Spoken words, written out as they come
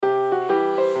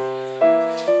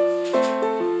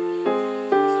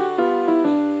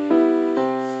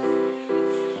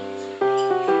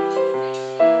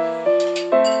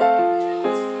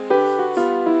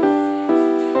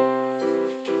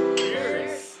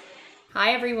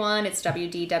Hi everyone, it's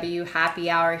WDW Happy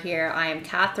Hour here. I am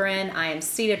Catherine. I am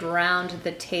seated around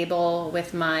the table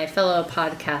with my fellow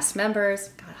podcast members.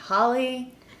 Got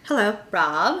Holly. Hello.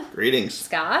 Rob. Greetings.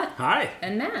 Scott. Hi.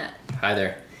 And Matt. Hi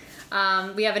there.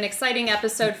 We have an exciting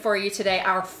episode for you today,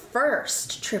 our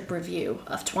first trip review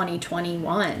of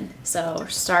 2021. So we're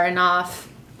starting off,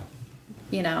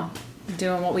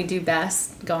 doing what we do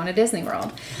best, going to Disney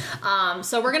World.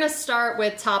 So we're going to start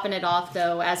with topping it off,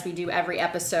 though, as we do every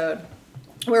episode,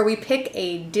 where we pick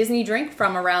a Disney drink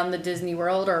from around the Disney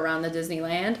World or around the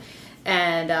Disneyland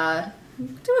and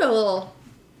do a little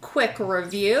quick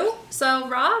review. So,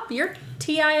 Rob, you're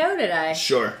TIO today.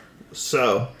 Sure.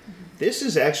 So, this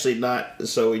is actually not...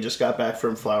 So, we just got back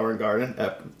from Flower and Garden,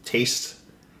 Taste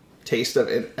of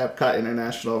Epcot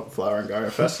International Flower and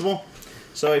Garden Festival.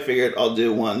 So, I figured I'll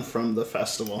do one from the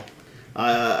festival.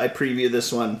 I previewed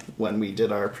this one when we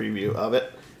did our preview of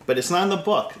it. But it's not in the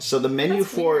book. So, the menu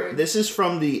That's weird. this is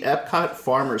from the Epcot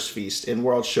Farmers Feast in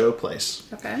World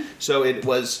Showplace. Okay. So,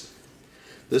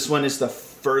 this one is the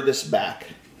furthest back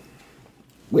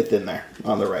within there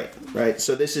on the right?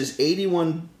 So this is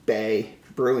 81 Bay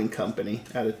Brewing Company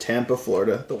out of Tampa,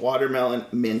 Florida. The Watermelon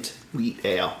Mint Wheat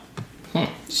Ale.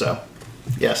 So,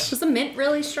 yes. Was the mint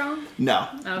really strong? No,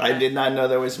 Okay. I did not know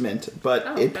there was mint,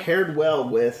 but it paired well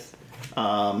with.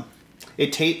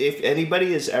 If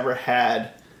anybody has ever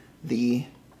had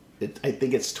I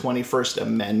think it's 21st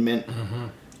Amendment.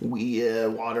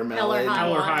 Watermelon.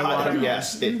 Hell or High Watermelon.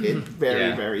 Yes, it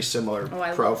very, very similar I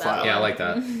love profile. that Yeah, I like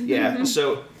that. Yeah,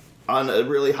 so on a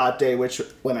really hot day, which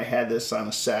when I had this on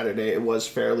a Saturday, it was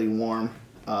fairly warm,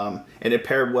 and it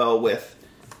paired well with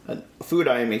a food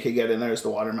item you could get in there is the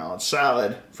watermelon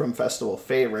salad from Festival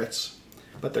Favorites,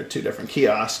 but they're two different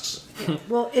kiosks.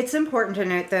 Well, it's important to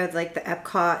note, though, like the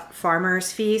Epcot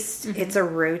Farmers Feast, it's a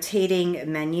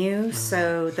rotating menu,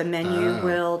 so the menu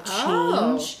will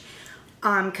change.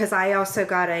 Because I also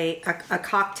got a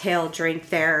cocktail drink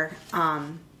there,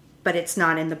 but it's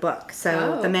not in the book.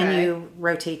 So the menu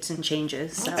rotates and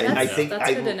changes. So. That's good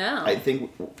to know. I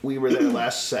think we were there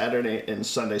last Saturday and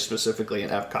Sunday specifically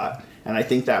in Epcot, and I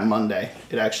think that Monday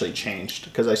it actually changed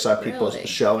because I saw people Really?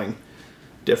 showing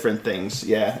different things.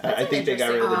 Yeah, I think they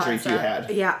got rid of the drink you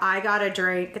had. Yeah, I got a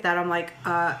drink that I'm like,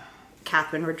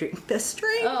 Catherine would drink this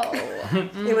drink. Oh.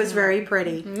 It was very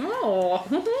pretty. Oh,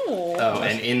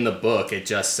 and in the book, it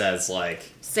just says,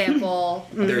 Sample.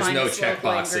 there's no finest check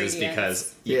local boxes ingredients.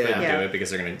 because you couldn't Yeah. do it because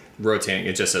they're going to rotating.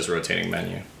 It just says rotating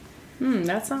menu.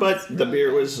 That sounds But the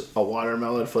beer was a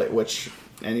watermelon flavor, which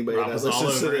anybody Rob that was all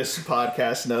listens to over it. this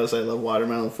podcast knows I love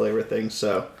watermelon flavor things.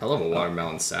 So I love a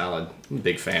watermelon salad. I'm a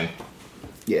big fan.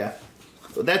 yeah,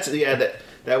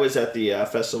 that was at the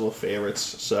Festival Favorites.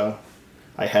 So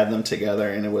I had them together,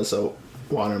 and it was a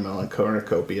watermelon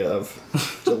cornucopia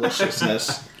of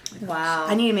deliciousness. Wow.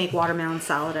 I need to make watermelon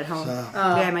salad at home. Maybe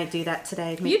I might do that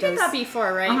today. Make You did those- that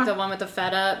before, right? The one with the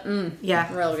feta?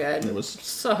 Yeah. Real good. It was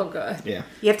So good. yeah.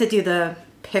 You have to do the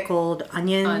pickled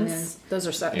onions. Onions. Those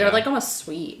are so... Yeah. They're like almost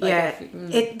sweet. Like Yeah,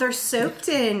 if- they're soaked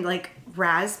in like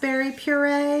raspberry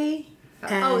puree.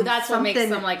 And Oh, that's what makes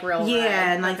them, like, real Yeah,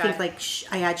 red. and I Okay. think like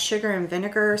I had sugar and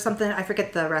vinegar or something. I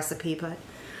forget the recipe, but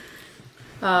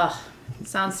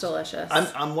sounds delicious.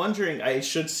 I'm wondering. I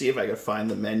should see if I could find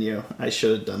the menu. I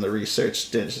should have done the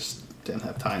research. Didn't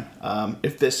have time.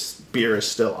 If this beer is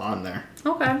still on there,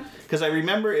 Okay. because I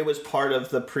remember it was part of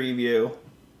the preview.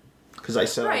 Because I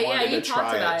said Right, I wanted yeah, you to talked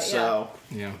try about it, it, so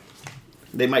Yeah.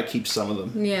 they might keep some of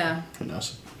them. Yeah. Who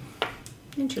knows? But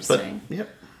Interesting. yep.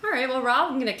 All right, well,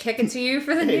 Rob, I'm going to kick it to you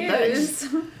for the Hey, news.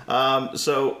 thanks.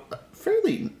 So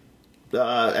fairly,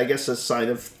 I guess a sign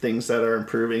of things that are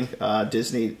improving.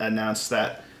 Disney announced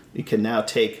that you can now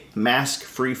take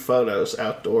mask-free photos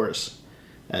outdoors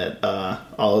at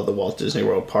all of the Walt Disney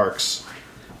World parks.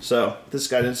 So this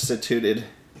got instituted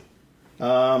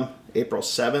April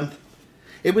 7th.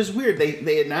 It was weird.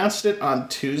 They announced it on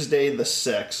Tuesday the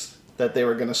 6th that they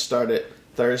were going to start it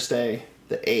Thursday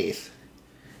the 8th.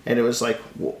 And it was like,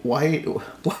 why Why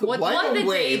the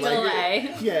day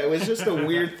delay? Yeah, it was just a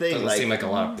weird thing. Doesn't seem like a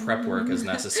lot of prep work is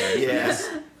necessary. yeah.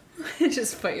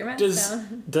 Just put your mask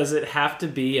down. Does it have to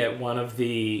be at one of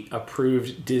the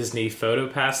approved Disney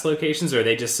PhotoPass locations, or are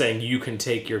they just saying you can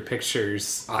take your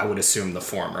pictures? I would assume the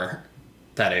former,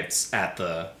 that it's at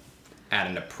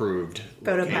an approved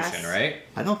PhotoPass. location, right?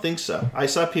 I don't think so. I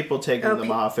saw people taking them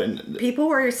off, and people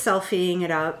were selfieing it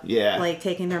up. Yeah. Like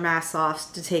taking their masks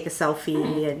off to take a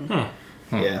selfie and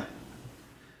yeah.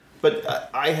 But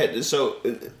I had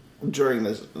during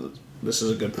this. This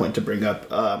is a good point to bring up.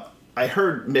 I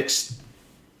heard mixed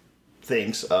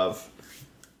things of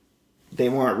they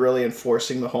weren't really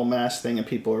enforcing the whole mask thing and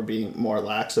people were being more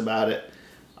lax about it.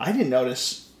 I didn't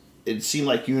notice. It seemed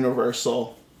like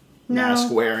universal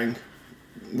mask wearing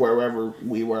wherever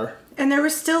we were. And there were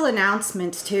still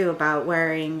announcements too about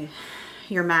wearing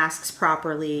your masks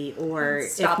properly, or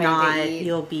if not,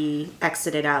 you'll be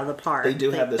exited out of the park. They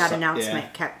do have this that announcement.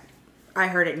 I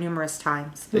heard it numerous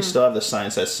times. They still have the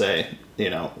signs that say,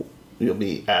 you'll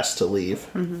be asked to leave,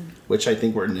 which I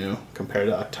think were new compared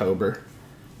to October,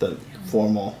 the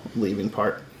formal leaving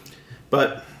part.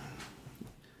 But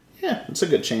yeah, it's a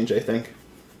good change, I think.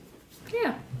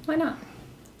 Yeah, why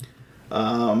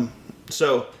not?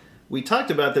 So we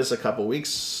talked about this a couple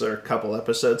weeks or a couple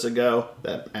episodes ago,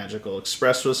 that Magical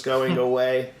Express was going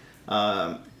away.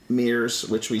 Mears,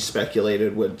 which we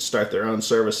speculated would start their own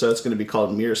service, so it's going to be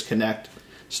called Mears Connect,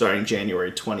 starting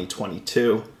January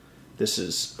 2022. This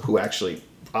is who actually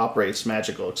operates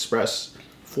Magical Express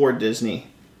for Disney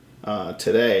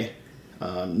today.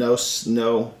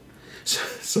 So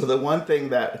the one thing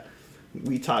that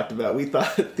we talked about, we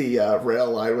thought the rail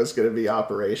line was going to be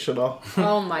operational.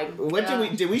 Oh my god! What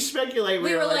did we speculate?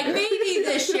 We were like maybe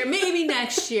this year, maybe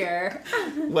next year.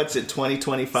 What's it?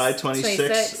 2025,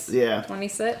 26? Yeah,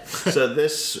 26. So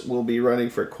this will be running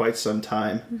for quite some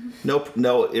time.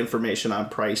 No information on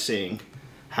pricing,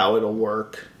 how it'll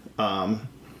work,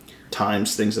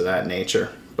 times, things of that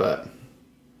nature. But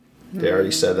they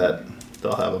already said that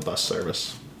they'll have a bus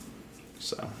service.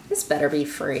 So this better be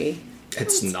free.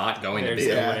 It's not going to There's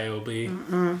be. no way it will be.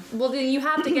 Well, then you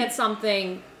have to get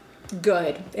something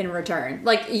good in return.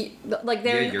 Like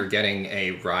they're You're getting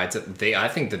a ride. I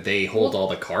think that they hold all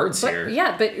the cards here.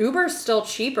 Yeah, but Uber's still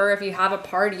cheaper if you have a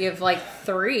party of like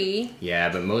 3.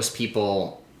 Yeah, but most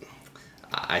people,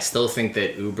 I still think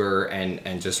that Uber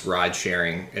and just ride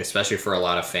sharing, especially for a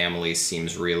lot of families,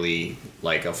 seems really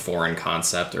like a foreign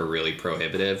concept or really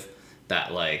prohibitive.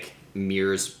 That like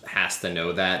Mears has to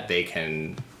know that they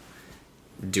can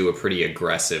do a pretty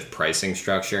aggressive pricing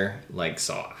structure.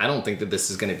 So I don't think that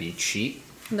this is going to be cheap.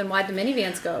 Then why'd the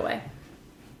minivans go away?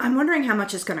 I'm wondering how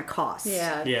much it's going to cost.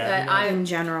 Yeah. In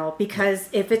general, because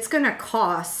if it's going to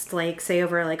cost, like, say,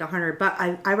 over like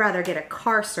 $100, I'd rather get a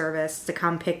car service to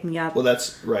come pick me up. well,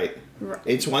 that's right.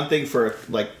 It's one thing for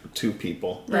like 2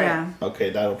 people. Right. Yeah. Okay,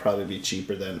 that'll probably be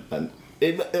cheaper than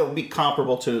it'll be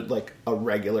comparable to like a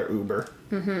regular Uber.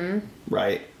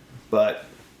 Right, but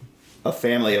a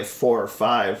family of 4 or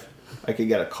 5, I could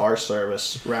get a car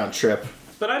service round trip.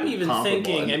 But I'm even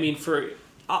thinking,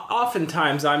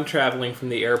 oftentimes I'm traveling from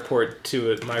the airport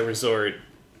to my resort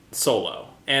solo.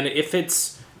 And if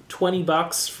it's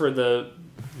 $20 for the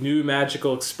new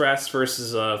Magical Express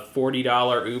versus a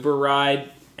 $40 Uber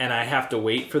ride, and I have to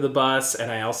wait for the bus,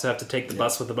 and I also have to take the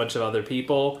bus with a bunch of other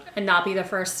people. And not be the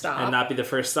first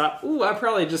stop. Ooh, I'd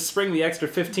probably just spring the extra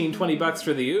 $15-20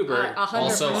 for the Uber. 100%.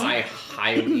 Also, I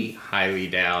highly, highly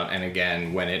doubt, and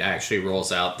again, when it actually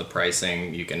rolls out the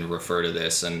pricing, you can refer to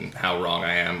this and how wrong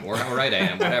I am, or how right I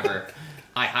am, whatever.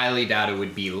 I highly doubt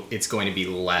it's going to be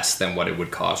less than what it would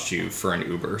cost you for an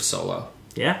Uber solo.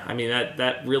 Yeah,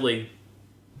 that really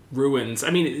ruins.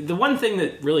 The one thing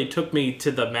that really took me to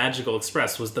the Magical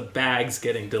Express was the bags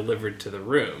getting delivered to the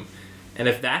room. And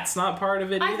if that's not part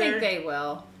of it either... I think they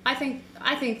will. I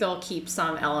think they'll keep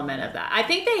some element of that. I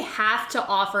think they have to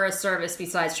offer a service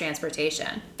besides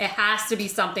transportation. It has to be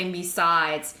something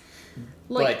besides...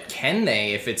 But can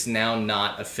they if it's now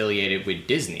not affiliated with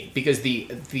Disney? Because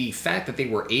the fact that they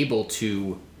were able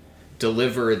to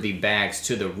deliver the bags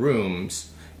to the rooms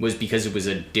was because it was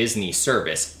a Disney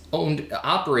service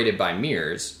operated by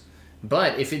Mears.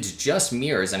 But if it's just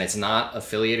Mears and it's not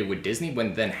affiliated with Disney,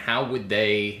 then how would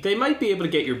they... They might be able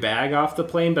to get your bag off the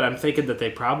plane, but I'm thinking that they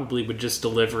probably would just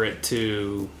deliver it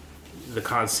to the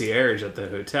concierge at the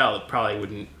hotel. It probably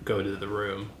wouldn't go to the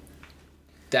room.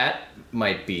 That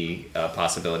might be a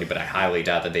possibility, but I highly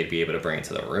doubt that they'd be able to bring it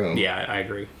to the room. Yeah, I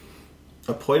agree.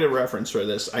 A point of reference for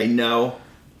this, I know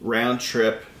round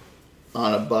trip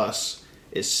on a bus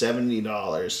is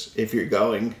 $70 if you're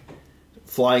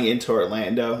flying into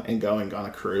Orlando and going on a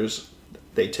cruise.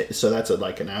 So that's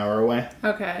like an hour away.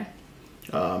 Okay.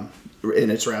 And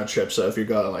it's round trip. So if you're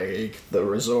going like the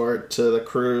resort to the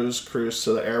cruise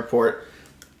to the airport,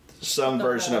 some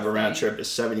version of a round trip is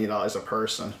 $70 a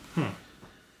person.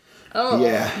 Oh.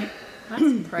 Yeah. That's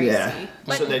pricey. Yeah.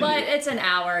 But, So then but it's an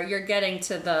hour. You're getting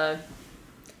to the...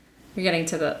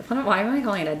 Why am I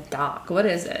calling it a dock? What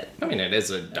is it? It is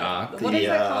a dock. What is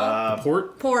it called?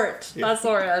 Port? That's the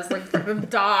word. I was like, the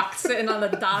dock, sitting on the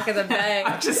dock of the bay.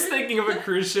 I'm just thinking of a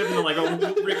cruise ship and like a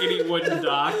rickety wooden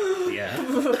dock. Yeah.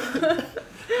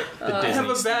 I have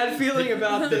a bad feeling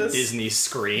about The this. Disney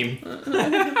Scream.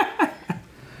 The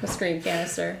scream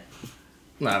canister.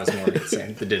 No, I was more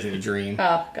saying the Disney Dream.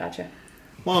 Oh, gotcha.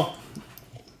 Well,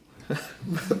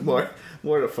 more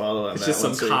to follow on It's that.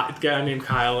 just some guy named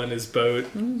Kyle in his boat.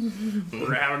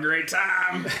 We're having a great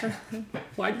time.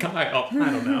 Why Kyle? I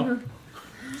don't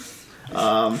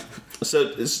know.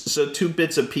 So two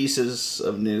bits and pieces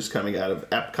of news coming out of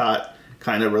Epcot,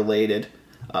 kind of related.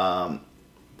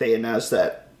 They announced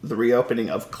that the reopening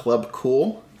of Club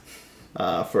Cool,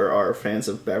 for our fans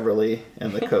of Beverly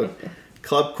and the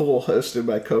Club Cool, hosted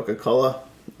by Coca-Cola,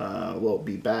 will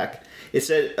be back. It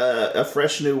said a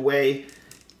fresh new way.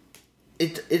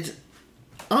 It's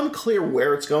unclear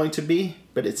where it's going to be,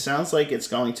 but it sounds like it's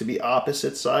going to be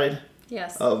opposite side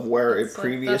Yes. of where it That's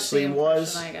previously the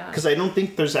was. impression I got. Because I don't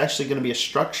think there's actually going to be a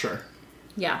structure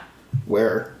Yeah.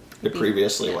 where it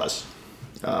previously Yeah. was.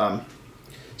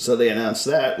 So they announced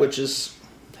that, which is,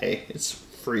 hey, it's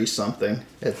free something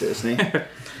at Disney.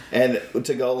 And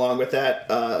to go along with that,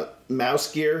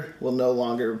 Mouse Gear will no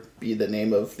longer be the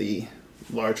name of the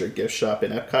larger gift shop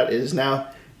in Epcot. It is now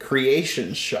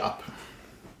Creation Shop.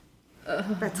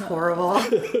 That's horrible. What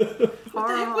the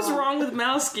heck was wrong with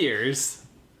mouse gears?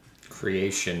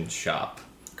 Creation Shop.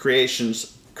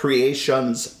 Creations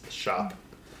Shop.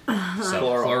 So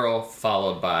plural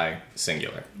followed by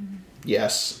singular.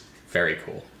 Yes. Very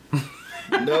cool.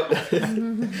 No,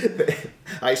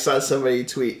 I saw somebody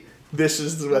tweet, this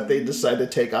is what they decided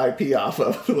to take IP off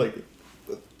of. Like,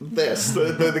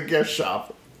 the gift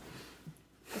shop.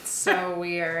 It's so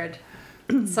weird.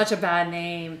 Such a bad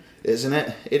name. Isn't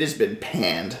it? It has been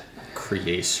panned.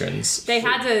 Creations. They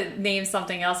had to name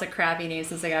something else a crappy name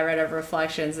since they got rid of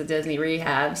Reflections at Disney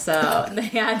Rehab, so they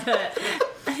had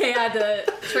to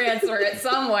transfer it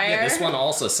somewhere. Yeah, this one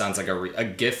also sounds like a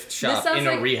gift shop sounds in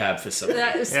a like- rehab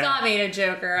facility. Scott made a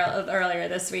joke earlier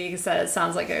this week. He said it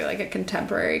sounds like a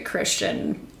contemporary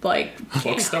Christian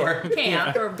Bookstore.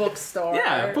 camp or bookstore.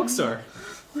 Yeah, bookstore.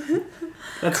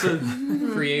 That's a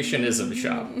Creationism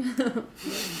shop.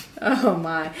 Oh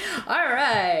my! All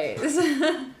right.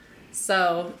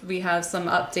 So we have some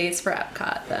updates for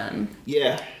Epcot then.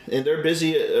 Yeah, and they're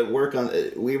busy at work on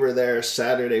it. We were there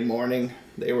Saturday morning.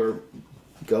 They were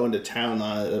going to town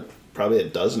on probably a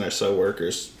dozen or so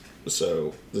workers.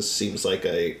 So this seems like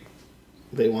they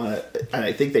want to, and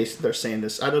I think they're saying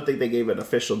this. I don't think they gave an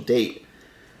official date,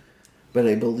 but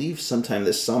I believe sometime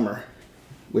this summer,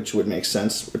 which would make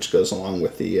sense, which goes along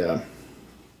with the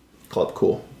Club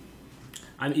Cool.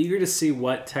 I'm eager to see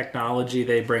what technology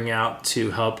they bring out to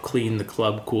help clean the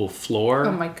Club Cool floor.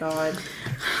 Oh my god!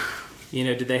 You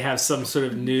know, do they have some sort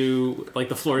of new, like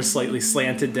the floor is slightly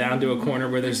slanted down to a corner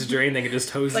where there's a drain, they can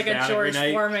just hose Like it down a George every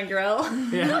night? Foreman grill.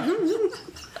 Yeah.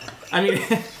 I mean,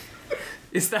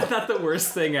 is that not the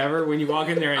worst thing ever when you walk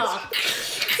in there and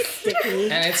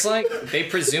And it's like they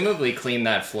presumably clean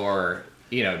that floor,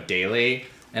 daily.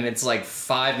 And it's like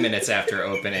 5 minutes after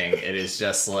opening, it is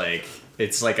just like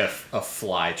it's like a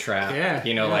fly trap. Yeah.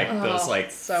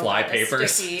 Those so fly bad.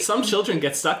 papers. Sticky. some children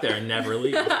get stuck there and never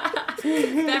leave?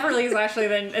 Beverly's actually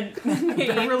then.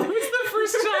 Beverly was the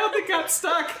first child that got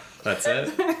stuck. That's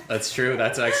it. That's true.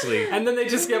 That's actually And then they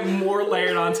just get more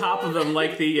layered on top of them,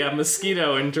 like the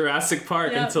mosquito in Jurassic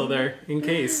Park, Yep. until they're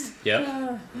encased.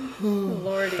 yep.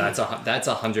 Lordy. That's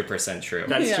 100% true.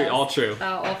 That's Yes. true. All true.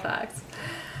 all facts.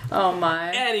 Oh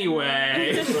my.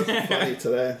 Anyway, Funny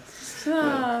today.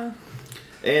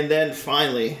 And then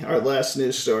finally, our last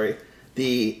news story.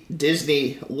 The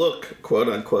Disney look, quote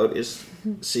unquote, is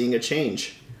seeing a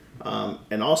change.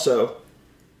 And also,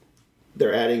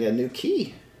 they're adding a new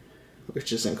key,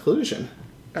 which is inclusion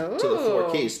to the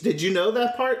 4 keys. Did you know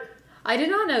that part? I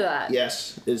did not know that.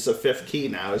 Yes, it's the 5th key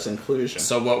now is inclusion.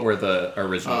 So what were the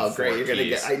original Oh, 4 great! You're gonna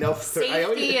keys? get. I know.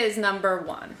 Safety is number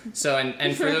 1. So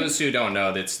and for those who don't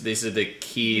know, these are the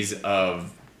keys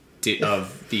of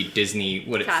the Disney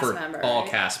Cast for member, all right?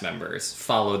 cast members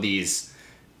follow these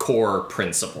core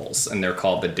principles, and they're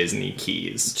called the Disney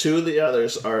keys. 2 of the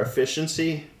others are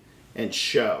efficiency and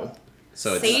show.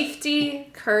 So it's Safety,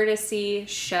 courtesy,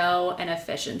 show, and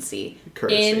efficiency.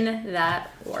 Courtesy. In that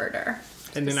order.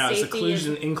 and then now is Safety is-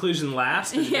 inclusion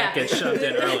last, and Yeah. that gets shoved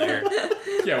in earlier.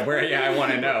 I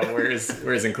want to know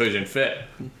where's inclusion fit.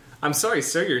 I'm sorry,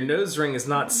 sir, your nose ring is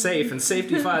not safe, and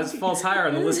safety falls higher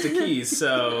on the list of keys,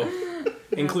 so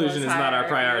inclusion is not our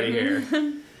priority here.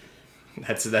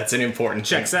 That's an important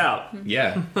Checks thing. out.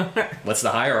 Yeah. What's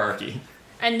the hierarchy?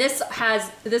 And this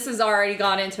has already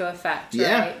gone into effect,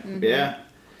 Yeah, right? Mhm. yeah.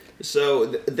 So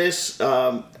this,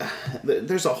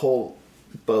 there's a whole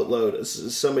boatload.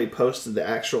 Somebody posted the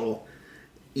actual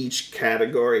each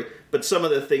category, but some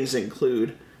of the things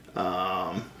include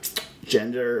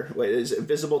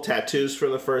visible tattoos for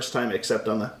the first time, except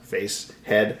on the face,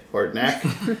 head, or neck.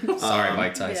 Sorry,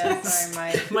 Mike Tyson. Yeah,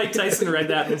 sorry, Mike. Mike Tyson read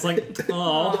that and was like,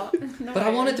 "Oh, No But I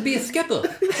worries. wanted to be a skipper.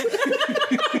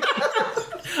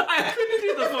 I couldn't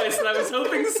do the voice, and I was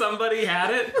hoping somebody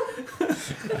had it.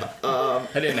 I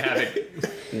didn't have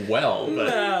it well, but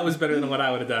It was better than what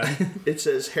I would have done." It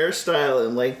says hairstyle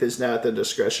and length is now at the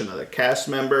discretion of the cast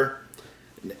member.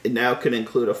 It now can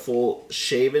include a full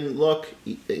shaven look,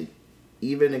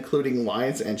 even including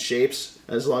lines and shapes,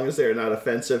 as long as they are not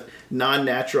offensive.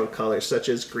 Non-natural colors such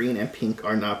as green and pink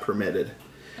are not permitted.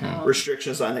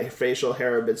 Restrictions on facial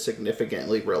hair have been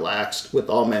significantly relaxed, with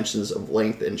all mentions of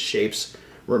length and shapes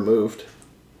removed.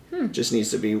 Just needs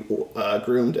to be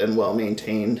groomed and well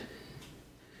maintained.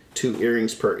 2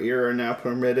 earrings per ear are now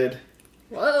permitted.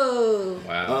 Whoa.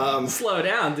 wow. Slow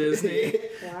down, Disney.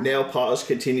 Nail polish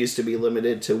continues to be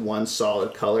limited to one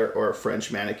solid color or a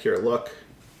French manicure look.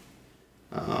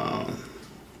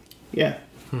 Yeah.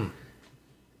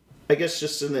 I guess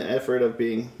just in the effort of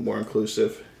being more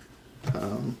inclusive.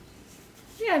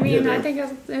 Yeah, I mean, Yeah, I think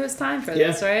it was time for Yeah.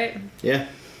 this, right? Yeah.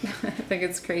 I think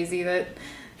it's crazy that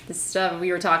the stuff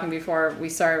we were talking before we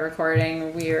started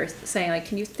recording, we were saying, like,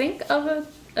 can you think of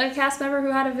a cast member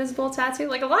who had a visible tattoo?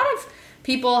 Like, a lot of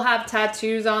people have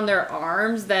tattoos on their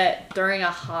arms that during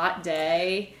a hot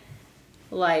day,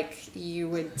 like, you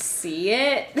would see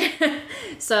it.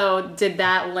 So did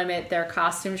that limit their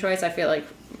costume choice? I feel like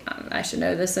I should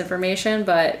know this information,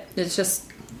 but it's just,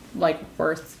 like,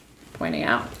 worth pointing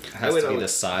out. It has I would to be always- the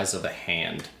size of a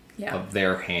hand. Yeah. Of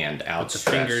their hand The outstretched.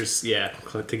 fingers, yeah,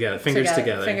 together. Fingers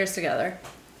together. Fingers together.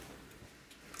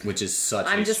 Which is such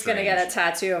I'm a just gonna get a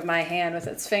tattoo of my hand with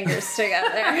its fingers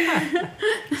together.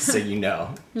 So you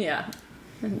know. Yeah.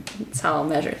 That's how I'll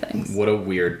measure things. What a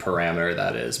weird parameter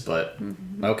that is, but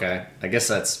okay. I guess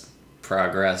that's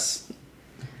progress.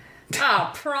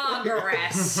 Oh,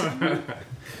 progress.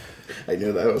 I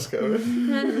knew that was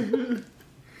coming.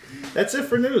 That's it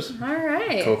for news. All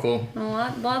right. Cool.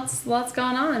 Lots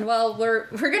going on. Well, we're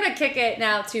gonna kick it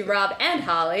now to Rob and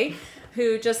Holly,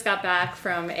 who just got back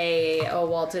from a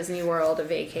Walt Disney World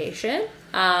vacation.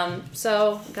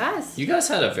 So guys, You guys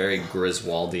had a very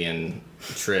Griswoldian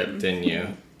trip, didn't you?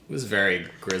 It was very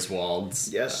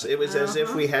Griswold's. Yes, it was as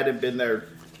if we hadn't been there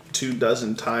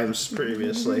 24 times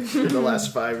previously in the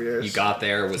last 5 years. You got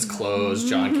there, it was closed.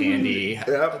 John Candy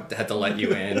Yep. had to let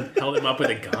you in. Held him up with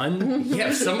a gun.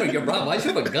 Yeah, somebody, you're Rob. Why'd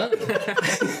you have a gun?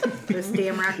 This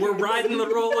damn raccoon. We're riding the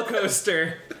roller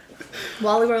coaster.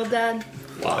 Wally World Dad.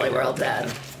 Wally World Dad.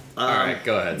 All right,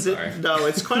 go ahead. Sorry. No,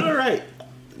 it's quite all right.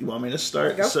 You want me to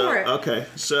start? Go for it. Okay,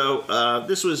 so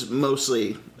this was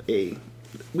mostly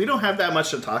we don't have that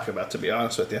much to talk about, to be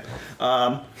honest with you.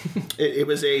 It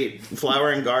was a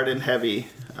flower and garden heavy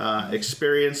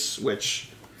experience, which,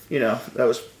 that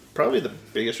was probably the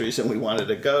biggest reason we wanted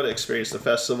to go to experience the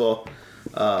festival.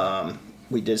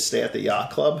 We did stay at the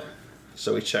yacht club,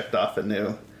 so we checked off a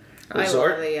new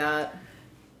resort. I love the yacht.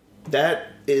 That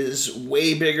is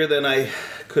way bigger than I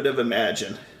could have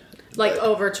imagined. Like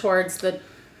over towards the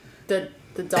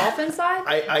dolphin side.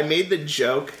 I made the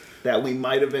joke that we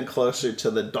might have been closer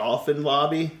to the dolphin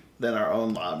lobby than our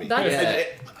own lobby. That's-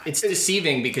 Yeah. It's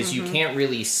deceiving because you can't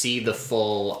really see the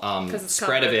full it's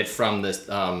spread of covered. it from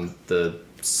the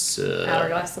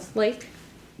Hourglass Lake.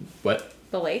 what?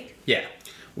 The lake. Yeah.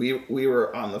 We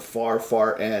were on the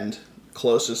far end,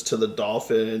 closest to the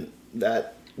dolphin,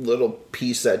 that little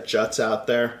piece that juts out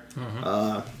there.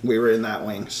 We were in that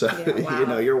wing, so Yeah,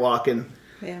 wow. you're walking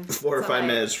Yeah. 4 or 5 nice.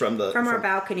 minutes from the From our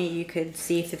balcony, you could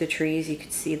see through the trees. You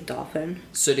could see the dolphin.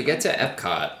 So to get to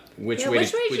Epcot, which Yeah, way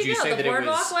which way would did you go? say The that it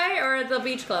boardwalk was? way or the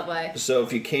beach club way? So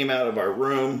if you came out of our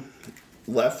room,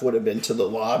 left would have been to the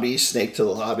lobby, snake to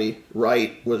the lobby.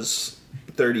 Right was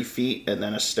 30 feet and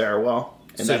then a stairwell,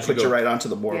 and So that did put you you go- right onto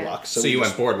the boardwalk. So we you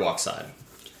just- went boardwalk side.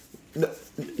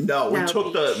 No, we No,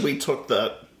 took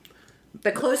the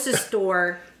The closest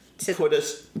door to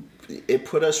it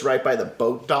put us right by the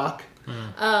boat dock for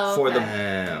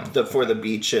Oh. for the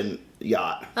beach and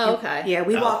yacht. Oh, okay. yeah,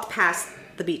 we walked past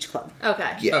the beach club.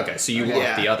 Okay. Yeah. Okay, so you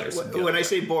walked the others. When I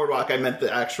say boardwalk, I meant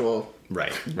the actual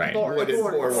Right. wooden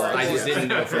boardwalk. I just didn't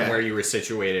know from Yeah. where you were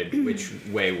situated which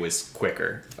way was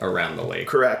quicker around the lake.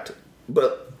 Correct.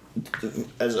 But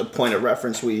as a point of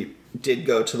reference, we did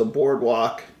go to the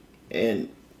boardwalk and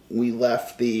we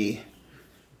left the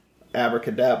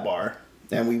Abracadabra bar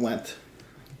and we went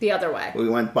The other way.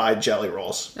 by Jelly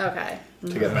Rolls Okay.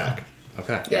 to get back.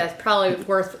 Okay. Yeah, it's probably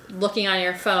worth looking on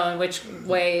your phone which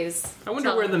ways. I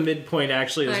wonder where the midpoint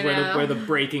actually is, I where know. the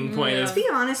breaking point is. To be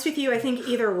honest with you, I think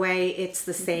either way, it's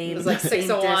the same. It's like same 6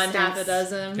 of one, half a distance.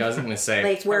 dozen. Yeah, I was going to say,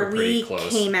 Like where we're pretty we close.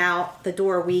 came out, the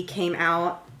door we came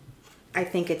out, I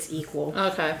think it's equal.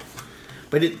 Okay.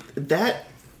 But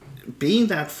being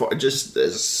that far, just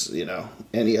as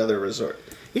any other resort,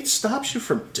 it stops you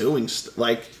from doing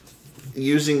like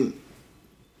using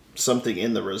something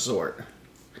in the resort.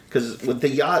 Because with the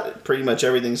yacht, pretty much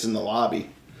everything's in the lobby.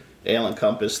 Ale and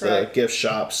Compass, the Correct. gift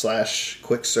shop /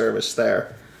 quick service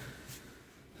there.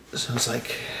 So it's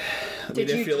like, Did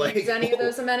you use any of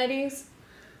those amenities?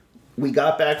 We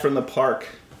got back from the park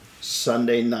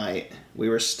Sunday night. We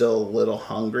were still a little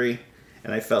hungry,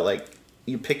 and I felt like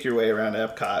you pick your way around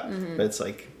Epcot, but it's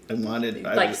like I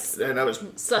was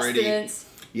pretty, Sustenance.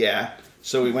 yeah.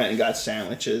 So we went and got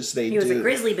sandwiches. He was a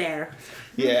grizzly bear.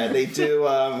 Yeah, they do.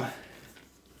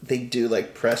 They do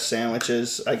like pressed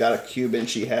sandwiches. I got a Cuban.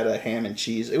 She had a ham and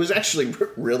cheese. It was actually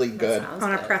really good. Sounds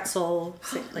On a good. pretzel.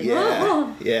 Like,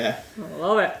 Yeah, yeah. I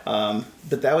love it.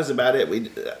 But that was about it.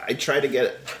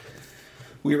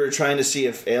 We were trying to see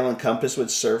if Ale and Compass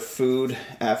would serve food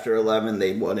after 11.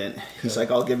 They wouldn't. He's like,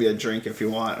 "I'll give you a drink if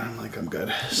you want." I'm like, "I'm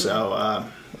good." So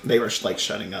they were like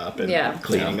shutting up and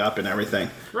cleaning up and everything.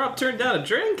 Rob turned down a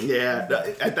drink? Yeah,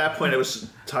 at that point I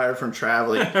was tired from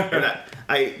traveling, and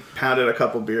I pounded a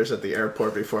couple beers at the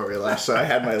airport before we left, so I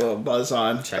had my little buzz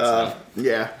on. Checks out.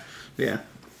 Yeah.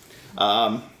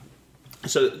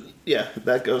 So yeah,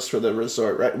 that goes for the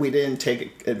resort, right? We didn't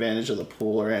take advantage of the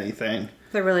pool or anything.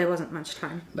 there really wasn't much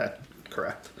time. That's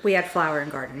correct. We had flower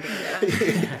and garden.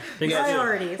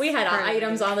 Priorities. We had Priorities.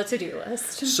 items on the to-do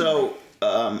list. So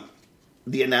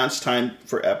the announced time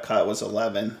for Epcot was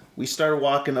 11. We started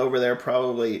walking over there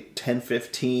probably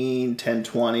 10:15,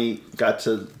 10:20. Got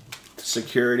to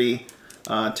security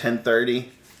 10:30.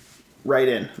 Right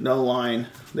in, no line.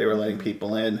 They were letting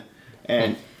people in,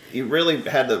 and you really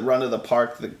had the run of the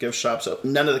park. The gift shops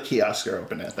open. None of the kiosks are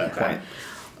open at that point.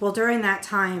 Well, during that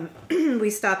time, we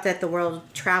stopped at the World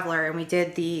Traveler and we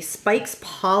did the Spike's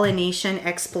Pollination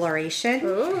Exploration.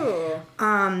 Ooh.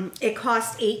 It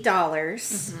cost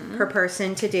 $8 per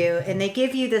person to do, and they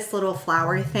give you this little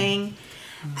flower thing,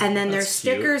 and then there's That's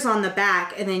cute. stickers on the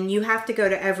back, and then you have to go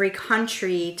to every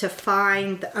country to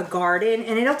find a garden,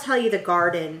 and it'll tell you the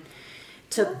garden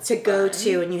to go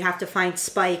to, and you have to find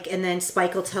Spike, and then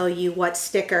Spike will tell you what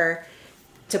sticker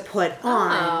to put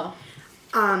on.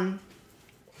 Oh.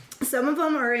 Some of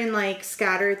them are in like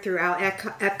scattered throughout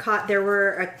Epcot. There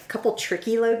were a couple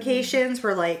tricky locations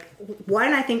where like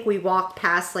one I think we walked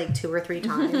past like 2 or 3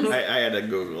 times. I had to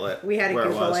Google it. We had to where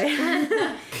Google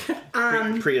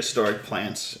it. Prehistoric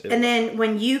plants. And then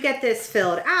when you get this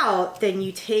filled out, then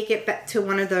you take it back to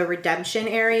one of the redemption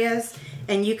areas,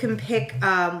 and you can pick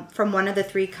from one of the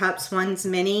 3 cups. One's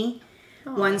Minnie,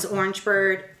 one's Orange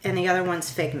Bird, and the other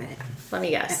one's Figment. Let me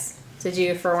guess. Did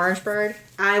you for Orange Bird?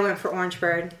 I went for Orange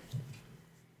Bird.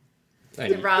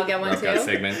 Did Rob get one Rob got too?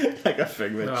 Figment. I got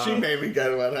Figment. She made me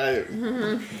get one.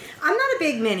 I'm not a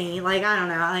big Minnie. Like, I don't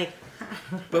know. Like,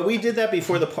 But we did that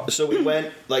before the park. So we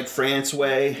went like France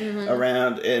way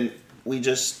around, and we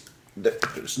just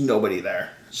there's nobody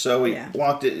there. So we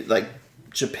walked it like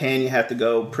Japan. You have to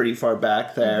go pretty far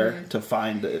back there to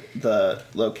find the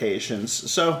locations.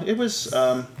 So it was.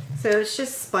 so it's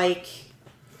just Spike.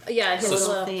 Yeah, his Little-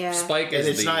 little, yeah. Spike is And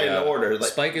it's the not in order,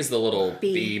 like- Spike is the little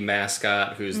Bee. bee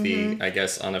mascot, who's the I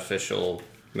guess unofficial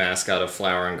mascot of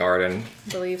Flower and Garden.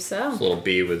 I believe so. Little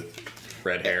bee with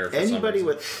red hair. For some Anybody reason.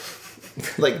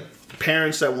 with like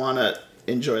parents that want to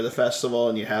enjoy the festival,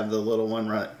 and you have the little one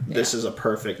run. This is a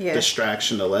perfect Yeah.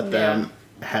 distraction to let them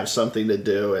have something to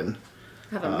do. And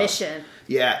Have a mission.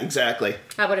 yeah, exactly.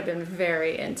 I would have been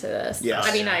very into this. Yes.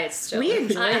 I mean, I still. We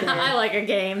enjoyed it. I like a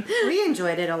game. We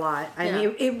enjoyed it a lot. I Yeah.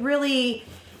 mean,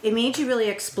 it made you really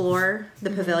explore the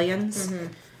pavilions.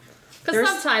 Because There's-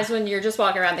 sometimes when you're just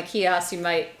walking around the kiosk, you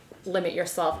might limit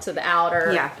yourself to the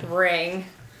outer ring.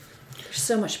 There's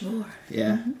so much more.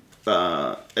 Yeah.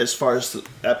 As far as the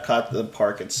Epcot, the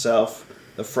park itself,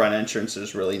 the front entrance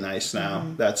is really nice now.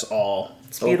 That's all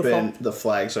beautiful. open. The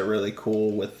flags are really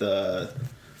cool with the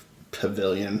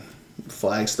pavilion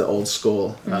flags, the old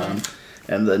school,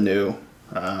 and the new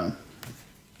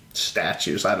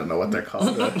statues. I don't know what they're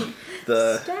called.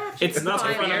 the It's not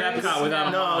the front of Pioneers? Epcot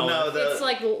without no, the It's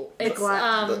like it's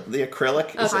the acrylic.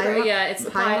 Is it Pylon? yeah, it's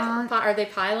the Pylon? are they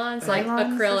pylons? Like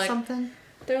Pylons or acrylic. something.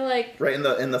 They're like right in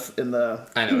the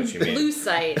I know what you mean.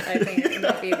 lucite, I think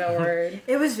might be the word.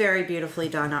 It was very beautifully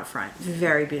done up front.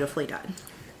 Very beautifully done.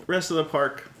 rest of the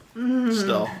park.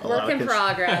 Still a lot Work of in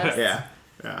progress.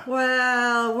 Yeah.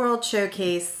 Well, World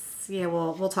Showcase. Yeah,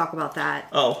 we'll talk about that.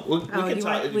 Oh, we Oh, can you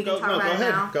talk. want- we can go, talk no, about go it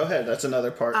ahead. now? Go ahead. That's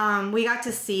another part. We got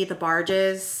to see the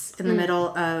barges in the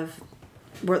middle of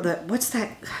what's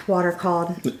that water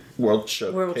called? World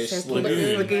Showcase World Showcase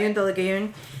Lagoon. The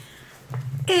lagoon.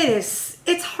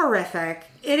 It's horrific.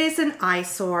 It is an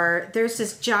eyesore. There's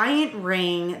this giant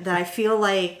ring that I feel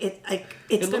like it's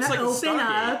It gonna looks like a open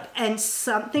Stargate. up and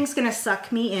something's gonna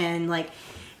suck me in. Like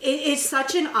it's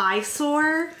such an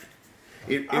eyesore.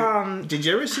 Did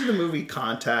you ever see the movie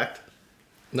Contact?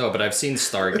 No, but I've seen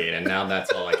Stargate, and now that's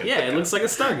all I can. Yeah, think it of. looks like a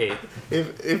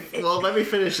Stargate. Well, let me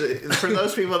finish. For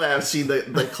those people that have seen the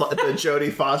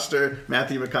Jodie Foster,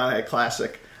 Matthew McConaughey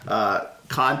classic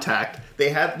Contact,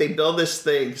 they build this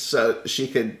thing so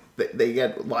they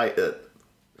get like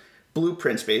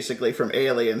blueprints basically from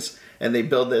aliens, and they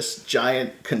build this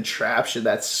giant contraption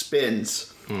that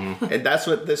spins, and that's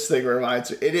what this thing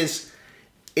reminds me. It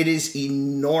is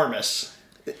enormous.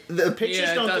 The pictures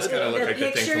Yeah, it don't. does kinda look The like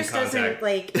the thing from pictures doesn't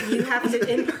Contact. you have to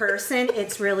in person.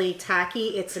 It's really tacky.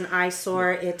 It's an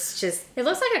eyesore. It's just It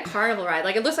looks like a carnival ride.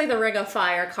 Like, it looks like the Ring of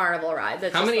Fire carnival ride.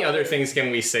 That's How just many like- other things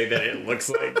can we say that it looks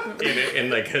like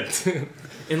in like a?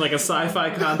 In like a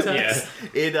sci-fi context.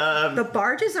 Yeah. the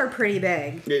barges are pretty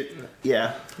big. It's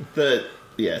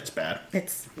bad.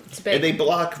 It's big. And they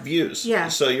block views. Yeah.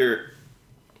 So you're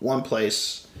one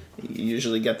place, you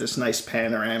usually get this nice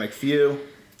panoramic view.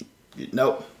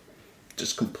 Nope.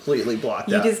 Just completely blocked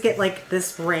you out. just get like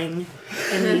this ring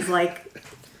and these like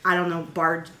I don't know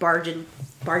bargy things.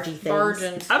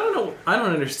 Bargains. I don't know. I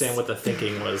don't understand what the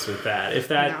thinking was with that. If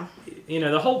that,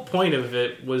 the whole point of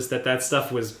it was that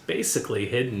stuff was basically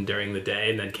hidden during the day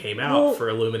and then came out Well- for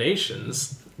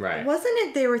illuminations. Right. Wasn't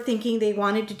it they were thinking they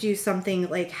wanted to do something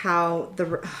like how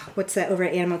what's that over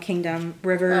at Animal Kingdom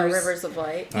Rivers? Rivers of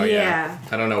Light. Oh, Yeah.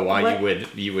 I don't know why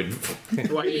What- you would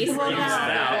Why you Well, bring no.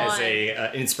 that out? as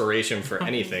a inspiration for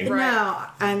anything. Right. No,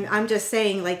 I'm just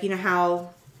saying like how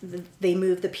they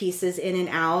move the pieces in and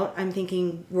out. I'm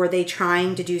thinking were they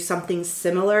trying to do something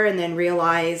similar and then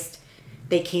realized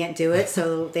they can't do it,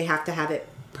 so they have to have it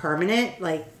permanent?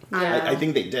 Like Yeah. I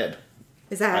think they did.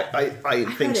 is that I read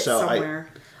think it so. somewhere.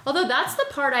 Although that's the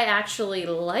part I actually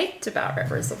liked about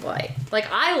Rivers of Light. Like,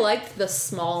 I liked the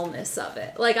smallness of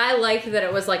it. Like, I liked that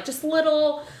it was like just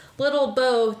little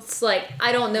boats. Like,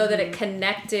 I don't know that it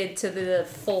connected to the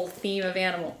full theme of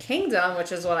Animal Kingdom,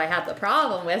 which is what I had the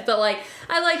problem with. But like,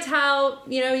 I liked how,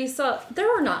 you saw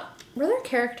were there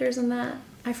characters in that?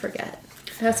 I forget.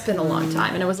 That's been a long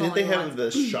time, and it was Did only they one. have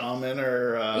the shaman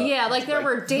or Yeah, like there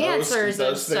were dancers and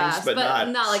those things, stuff, but but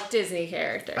not like Disney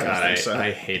characters. God, think so.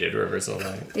 I hated Rivers of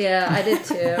Light. Yeah, I did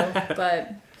too.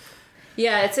 But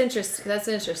yeah, it's interesting. That's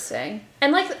interesting.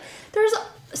 And like, there's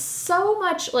so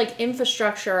much like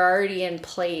infrastructure already in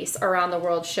place around the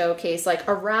World Showcase, like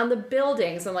around the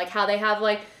buildings, and like how they have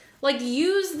like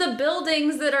use the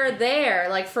buildings that are there,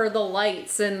 like for the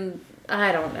lights, and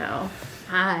I don't know.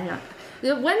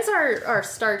 When's our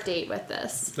start date with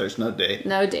this? There's no date.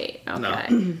 No date. Okay.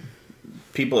 No.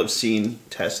 People have seen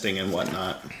testing and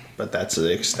whatnot, but that's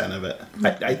the extent of it.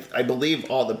 I believe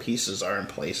all the pieces are in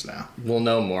place now. We'll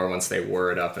know more once they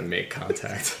word up and make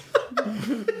contact.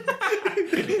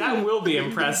 That will be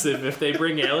impressive if they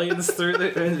bring aliens through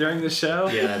during the show.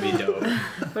 Yeah, that'd be dope.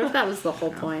 What if that was the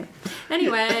whole point?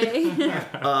 Anyway.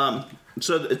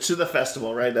 So to the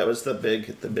festival, right? That was the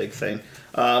big thing.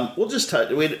 We'll just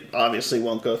touch. We obviously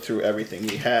won't go through everything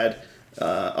we had,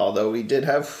 although we did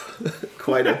have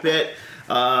quite a bit.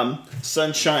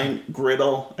 Sunshine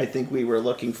Griddle. I think we were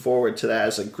looking forward to that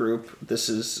as a group. This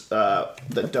is the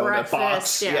donut breakfast,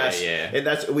 box. yeah. Yes, Yeah. and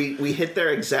that's we hit there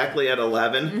exactly at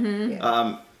 11.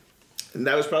 And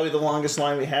that was probably the longest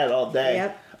line we had all day.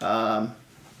 Yep.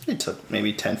 It took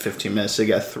maybe 10-15 minutes to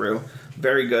get through.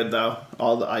 Very good, though.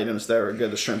 All the items there were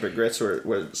good. The shrimp and grits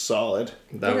were solid.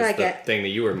 That What did was I the get? thing that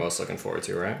you were most looking forward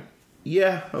to, right?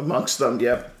 Yeah, amongst them,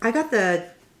 yep. I got the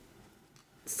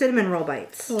cinnamon roll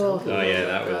bites. Oh yeah,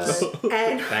 that was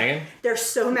And banging. they're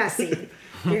so messy.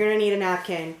 You're gonna need a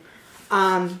napkin.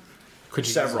 Could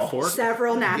you Several. use a fork?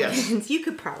 Several napkins. You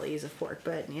could probably use a fork,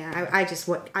 but yeah, I just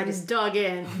dug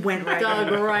in. went right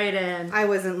Dug in. right in. I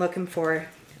wasn't looking for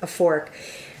a fork.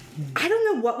 I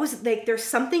don't know what was like. There's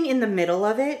something in the middle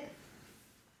of it.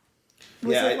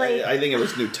 Was Yeah, it like I think it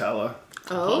was Nutella.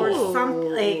 or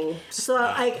something like so?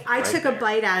 Like I Right took a there.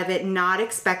 bite out of it, not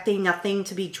expecting nothing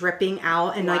to be dripping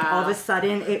out, and like all of Wow. a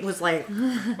sudden it was like,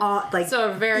 all, like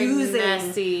So very oozing.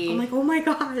 messy. I'm like, oh my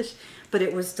gosh! But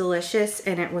it was delicious,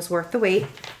 and it was worth the wait,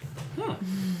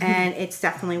 and it's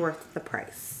definitely worth the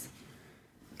price.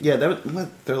 Yeah, they're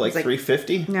like like-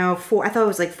 $3.50. No, I thought it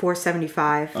was like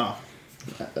 $4.75. Oh,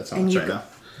 that sounds And you right go- now.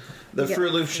 The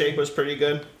Fruit Loop shake was pretty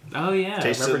good. Oh yeah,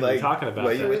 Tasted I remember like you talking about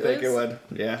what that. you would think it would.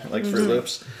 Yeah, like Fruit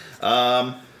Loops.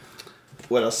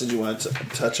 What else did you want to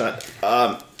touch on?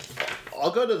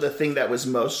 I'll go to the thing that was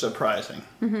most surprising.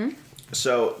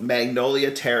 So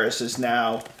Magnolia Terrace is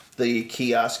now the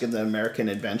kiosk in the American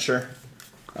Adventure.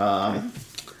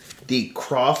 The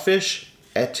crawfish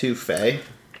etouffee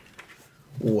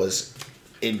was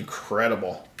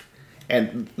incredible,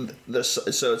 and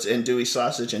so it's andouille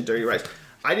sausage and dirty rice.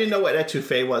 I didn't know what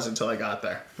etouffee was until I got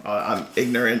there. I'm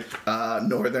ignorant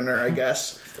northerner, I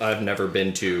guess. I've never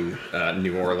been to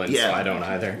New Orleans, so I don't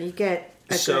either. You get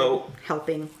a good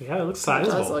helping. Yeah, it looks It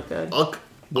sizable. does look good.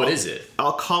 What is it?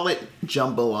 I'll call it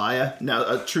jambalaya. Now,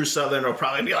 a true Southerner will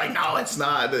probably be like, "No, it's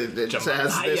not. It has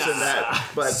this and that."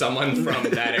 But Someone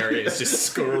from that area is just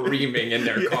screaming in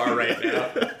their car right now.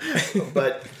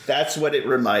 but that's what it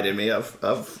reminded me of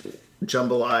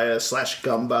jambalaya /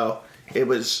 gumbo. It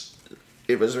was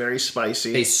very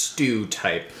spicy. A stew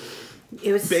type.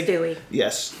 It was stewy.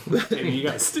 Yes. Maybe you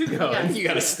got stew going. You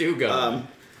got a stew going.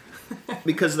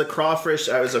 Because the crawfish,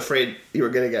 I was afraid you were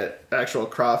going to get actual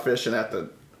crawfish and have to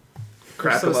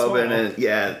crack so them open small.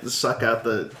 and suck out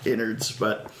the innards.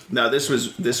 But no, this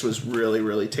was really,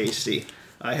 really tasty.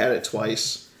 I had it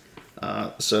twice.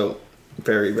 So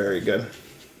very, very good.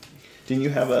 Didn't you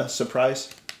have a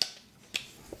surprise?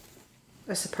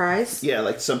 A surprise? Yeah,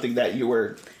 like something that you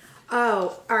were...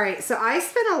 Oh, all right. So I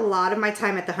spent a lot of my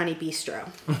time at the Honey Bistro.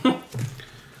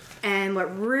 And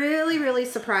what really, really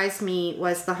surprised me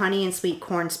was the honey and sweet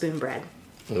corn spoon bread.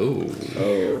 Ooh.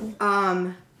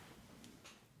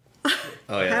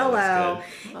 Oh yeah. Hello.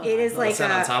 That's good. It is like What's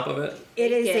that on top of it?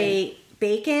 it is a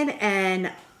bacon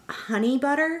and honey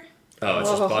butter. Oh, it's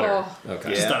just butter.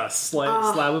 Okay. Just a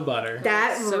slab of butter.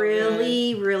 That So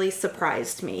really, really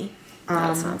surprised me.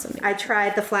 That sounds amazing. I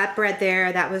tried the flatbread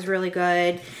there. That was really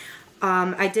good.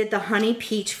 I did the honey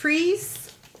peach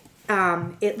freeze.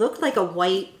 It looked like a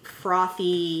white,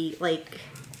 frothy, like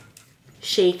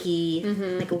shaky.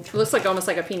 Like It looks like almost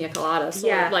like a pina colada. So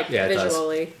Yeah. like Yeah, it does.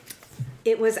 visually.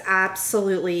 it was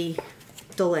absolutely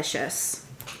delicious.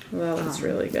 Well, that's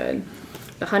really good.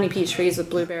 The honey peach freeze with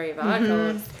blueberry vodka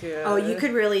looks good. Oh, you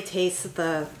could really taste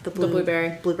the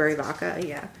blueberry vodka.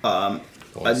 Yeah.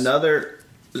 Another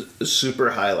super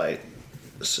highlight.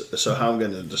 So how I'm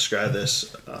going to describe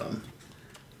this,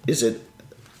 is it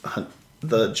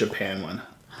the Japan one?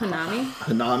 Hanami?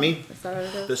 Hanami? Is that what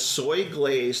it is? The soy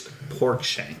glazed pork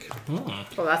shank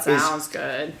Well, that sounds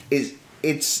good.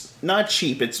 it's not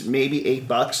cheap. It's maybe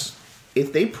 $8.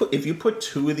 If you put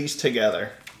two of these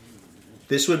together,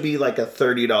 this would be like a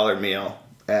 $30 meal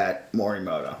at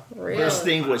Morimoto. Really? This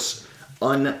thing was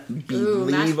Ooh, mashed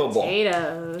unbelievable.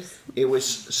 potatoes. It was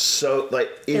so like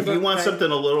if you looked want good.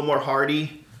 something a little more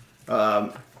hearty,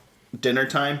 dinner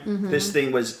time. This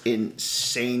thing was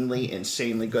insanely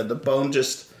good. The bone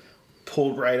just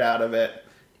pulled right out of it.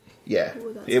 Yeah,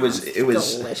 Ooh, that it was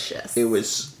delicious. It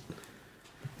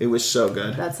was so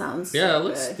good. That sounds Yeah, so it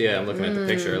looks. good. Yeah, I'm looking at the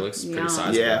picture. It looks pretty yum.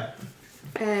 sizable. Yeah,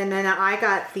 And then I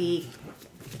got the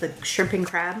shrimp and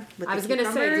crab with I the was gonna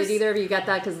say, cucumbers. did either of you get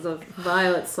that because of the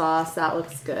violet sauce? That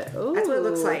looks good. Ooh, That's what it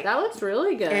looks like. That looks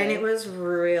really good. And it was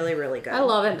really, really good. I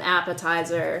love an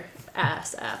appetizer.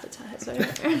 Appetizer.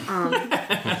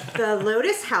 The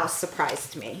Lotus House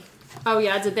surprised me. Oh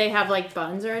yeah, did they have like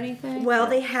buns or anything? Well,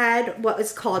 they had what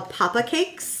was called papa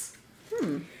cakes.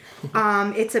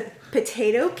 It's a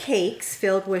potato cakes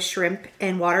filled with shrimp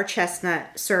and water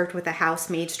chestnut served with a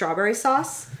house-made strawberry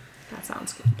sauce. That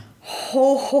sounds good.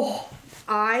 Oh,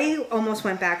 I almost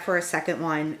went back for a second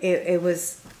one. It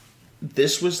was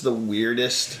this was the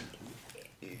weirdest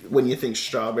when you think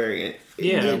strawberry.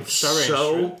 Yeah, it's strawberry and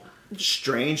so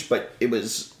strange, but it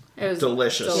was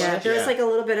delicious. yeah. There was like a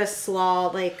little bit of slaw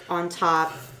like on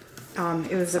top.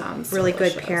 It was Sounds a really good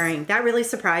delicious. pairing. That really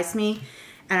surprised me,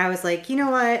 and I was like, you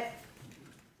know what?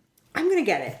 I'm gonna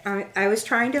get it. I was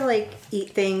trying to like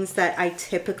eat things that I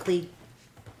typically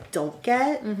don't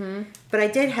get, but I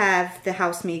did have the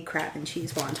house-made crab and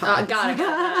cheese wontons. Got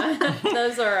it.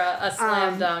 Those are a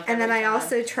slam dunk. And then every I time.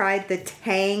 also tried the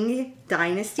Tang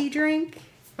Dynasty drink.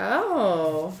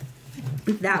 Oh,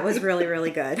 That was really,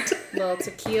 really good. little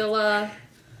tequila.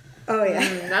 Oh yeah.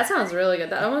 That sounds really good.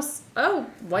 That almost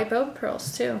white boba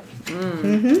pearls too.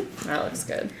 That looks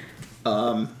good.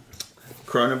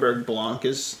 Kronenberg Blanc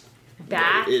is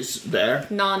Back there.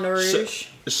 non rouge.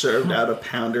 Served out of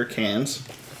pounder cans.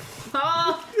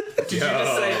 Oh, Did you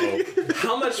just say,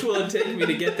 how much will it take me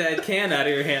to get that can out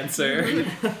of your hand, sir?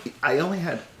 I only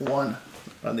had one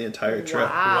on the entire trip.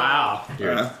 wow. Wow.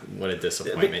 Dude, what a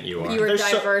disappointment you are. You were There's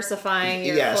so- diversifying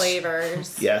your Yes.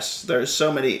 flavors. Yes, there's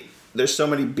so many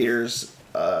beers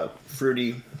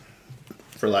fruity,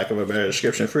 for lack of a better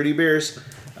description, fruity beers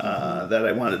that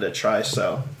I wanted to try.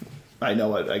 So I know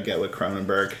what I get with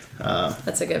Kronenberg.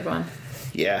 That's a good one.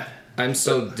 Yeah. I'm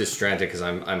so distracted because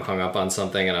I'm hung up on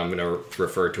something, and I'm going to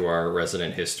refer to our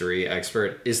resident history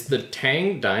expert. Is the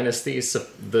Tang Dynasty,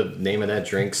 the name of that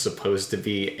drink, supposed to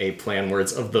be a play on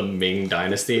words of the Ming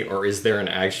Dynasty, or is there an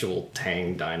actual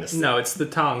Tang Dynasty? No, it's the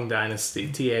Tang Dynasty,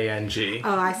 Tang.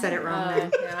 Oh, I said it wrong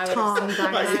then. Yeah, I would've Tong said-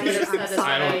 I Dynasty. would've I'm said it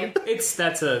sorry. right.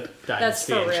 That's a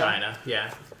dynasty for in real. China.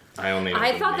 Yeah. I only know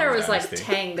I the thought there Ming was like Dynasty.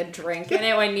 Tang the drink in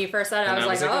it when you first said it. And I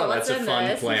was like, oh, what's that's a in fun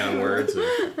this? play on words.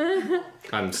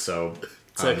 I'm so...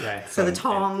 It's okay. So the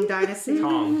Tong Dynasty.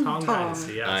 Tang Tong.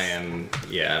 Dynasty,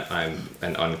 yes. I'm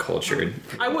an uncultured...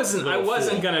 I wasn't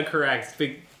fool. gonna correct.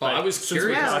 I was since we're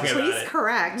curious. Yeah, talking about please it.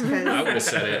 correct. 'cause, I would have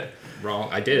said it wrong.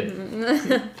 I did.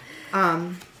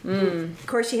 of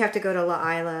course, you have to go to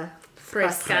La Isla.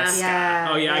 Fresca. Yeah.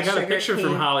 Oh yeah, I the got a sugar picture cane.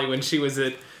 from Holly when she was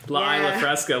at La Yeah. Isla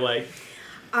Fresca. Like,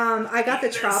 I got the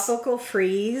tropical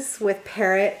freeze with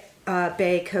Parrot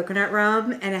Bay coconut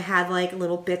rum, and it had like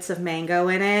little bits of mango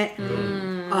in it.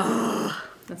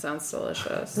 That sounds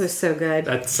delicious. It was so good.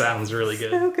 that sounds really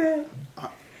good. So good.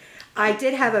 I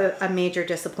did have a major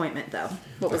disappointment though.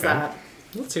 What was Okay. that?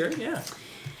 Let's hear it.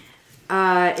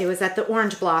 Yeah. It was at the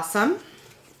Orange Blossom,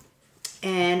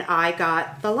 and I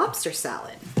got the lobster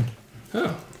salad.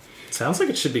 Oh, sounds like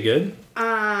it should be good.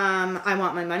 I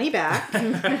want my money back.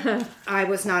 I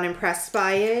was not impressed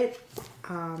by it.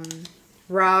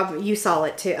 Rob, you saw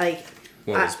it too. Like,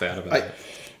 What was bad about it?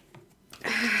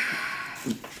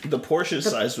 The portion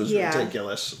size was yeah.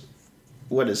 ridiculous.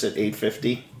 What is it,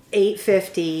 $8.50?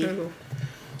 $8.50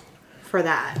 for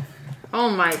that. Oh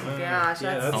my gosh, yeah, that's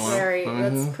that's- very.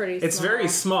 That's pretty. It's small. very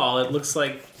small. It looks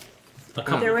like a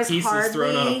couple There was pieces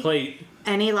thrown on a hardly- plate.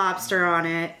 Any lobster on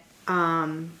it.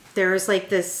 There was like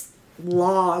this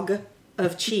log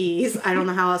of cheese. I don't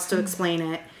know how else to explain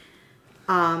it.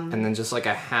 And then just like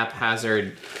a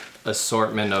haphazard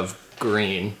assortment of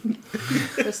green.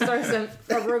 Just throw some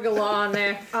arugula on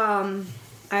there.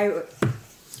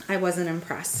 I wasn't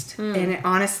impressed, and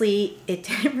honestly, it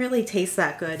didn't really taste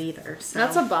that good either. So.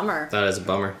 That's a bummer. That is a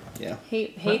bummer. Yeah.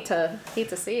 Hate to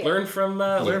see it. Learn from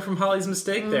Holly's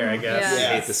mistake there, I guess.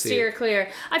 Yeah, hate to see steer it. clear.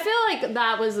 I feel like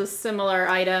that was a similar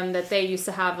item that they used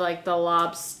to have, like the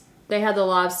lobster. They had the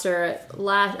lobster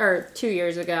 2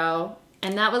 years ago,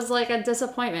 and that was like a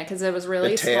disappointment because it was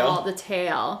really The tail? small. The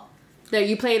tail. That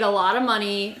you paid a lot of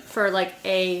money for like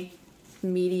a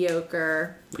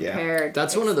mediocre Yeah. prepared.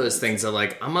 That's one of those things that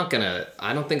like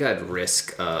I don't think I'd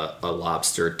risk a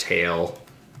lobster tail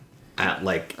at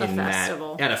like A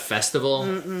festival. at a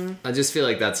festival. I just feel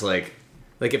like that's like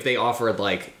if they offered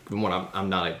like I'm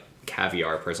not a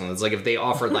caviar person. It's like if they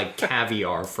offered like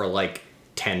caviar for like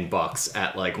 $10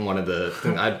 at like one of the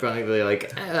I'd probably be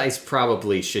like I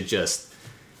probably should just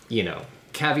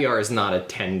caviar is not a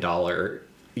 $10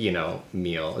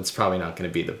 meal. It's probably not going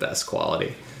to be the best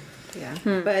quality. Yeah.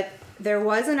 But there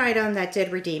was an item that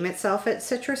did redeem itself at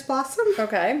Citrus Blossom.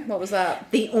 Okay, what was that?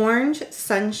 The Orange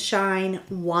Sunshine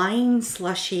Wine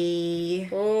Slushy.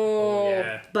 Oh,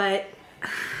 Yeah. But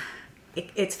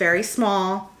it's very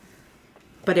small,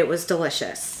 but it was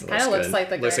delicious. kind of looks good. like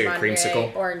the Looks like a Grand Marnier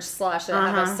creamsicle. orange slush that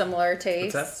have a similar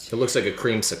taste. What's It looks like a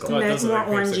creamsicle. Well, it does look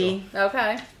More like a orangey,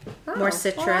 Okay. Oh, more well,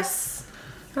 citrus.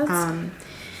 that's-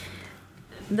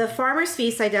 The Farmer's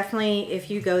Feast, if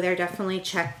you go there, definitely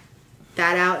check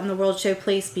that out in the World Show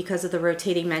Place because of the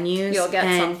rotating menus. You'll get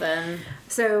And something.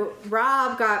 So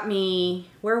Rob got me,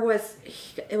 it was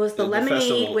the lemonade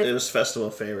festival, with it was Festival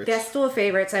of Favorites. Festival of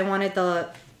Favorites. I wanted the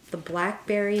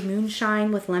blackberry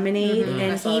moonshine with lemonade, I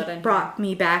and saw he it in brought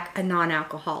me back a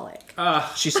non-alcoholic.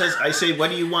 She says, I say, what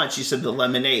do you want? She said, the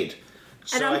lemonade.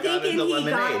 So And I'm I got her thinking the he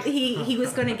lemonade. he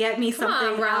was going to get me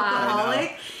something Rob.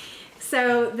 alcoholic.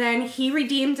 So then he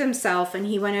redeemed himself, and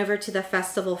he went over to the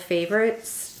Festival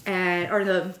Favorites or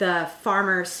the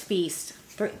Farmer's Feast.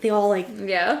 They all like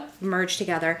Yeah. merged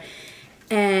together.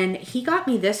 And he got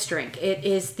me this drink. It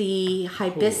is the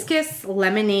hibiscus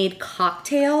lemonade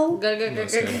cocktail. Good.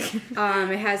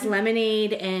 It has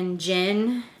lemonade and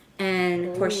gin, and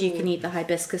of course you can eat the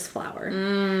hibiscus flower.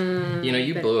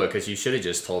 You blew it because you should have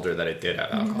just told her that it did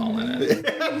have alcohol in it. You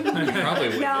probably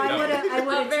would. No, I would A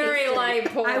have. very light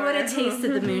pour. I would have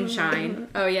tasted the moonshine.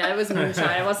 Oh yeah, it was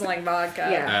moonshine. It wasn't like vodka.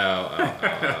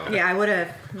 Yeah, Oh. yeah, I would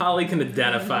have. Holly can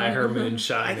identify her I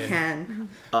moonshine. can.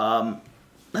 The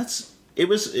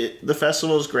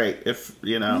festival was great. If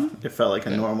it felt like a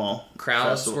normal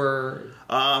Crowds festival. were.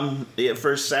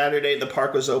 For Saturday, the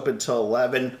park was open till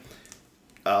 11,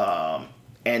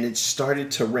 and it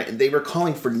started to rain. They were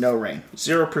calling for no rain,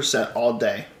 0% all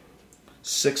day.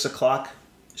 6 o'clock.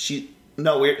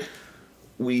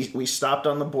 We stopped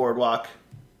on the boardwalk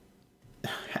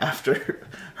after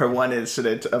her one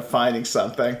incident of finding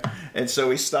something, and so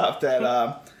we stopped at.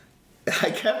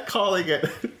 I kept calling it.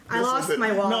 I lost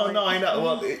my wallet. No, I know.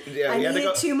 Well, yeah, I we had to needed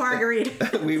go. 2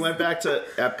 margaritas. We went back to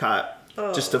Epcot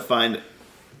just to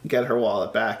get her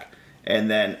wallet back, and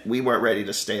then we weren't ready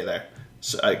to stay there,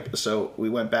 so we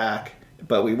went back,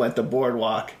 but we went to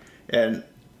Boardwalk, and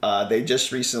they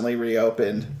just recently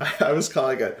reopened. I was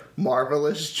calling it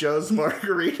Marvelous Joe's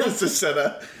Margaritas instead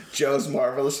of Joe's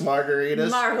Marvelous Margaritas.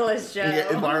 Marvelous Joe.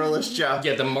 Yeah, Marvelous Joe.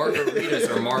 Yeah, the margaritas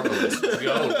are marvelous.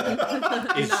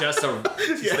 Joe is just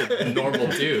a normal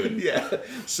dude. Yeah.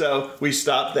 So we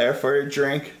stopped there for a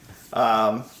drink,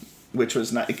 which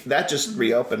was nice. That just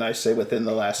reopened, I say, within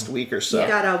the last week or so. You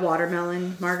got a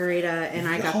watermelon margarita, and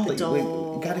I got the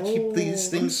Dole. We got to keep these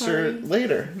things for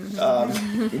later.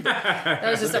 That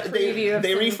was just a preview of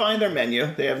They some- refined their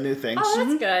menu. They have new things. Oh,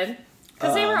 that's good.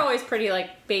 Because they were always pretty,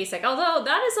 like, basic. Although,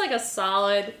 that is, like, a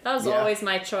solid... That was Yeah. always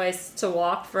my choice to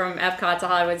walk from Epcot to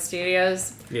Hollywood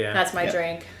Studios. Yeah. That's my Yeah.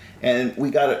 drink. And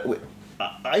we got it.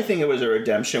 I think it was a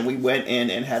redemption. We went in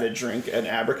and had a drink at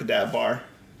Abracadabra Bar.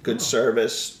 Good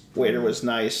service. Waiter was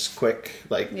nice, quick.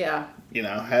 Like, Yeah.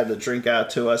 had the drink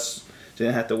out to us.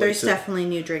 Didn't have to wait. There's definitely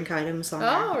new drink items on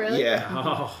Oh, there. really? Yeah.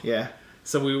 Oh, Yeah.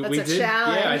 so we That's a did.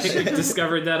 challenge. Yeah, I think we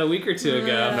discovered that a week or two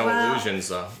ago. No Wow. illusions,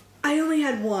 though. I only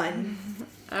had 1.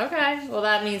 Okay. Well,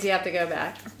 that means you have to go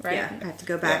back, right? Yeah, I have to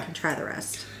go back Yeah. and try the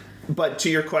rest. But to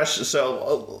your question,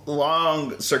 so a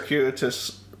long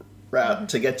circuitous route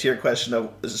to get to your question of,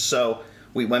 so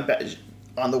we went back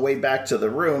on the way back to the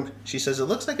room. She says, it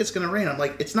looks like it's going to rain. I'm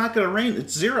like, it's not going to rain.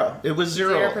 It's 0. It was 0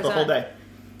 the 0%. whole day.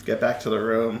 Get back to the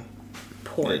room.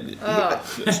 Poor. Oh.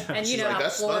 And She's you know like, how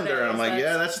that's Florida thunder. And I'm is, like, that's-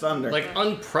 yeah, that's thunder. Like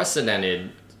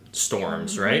unprecedented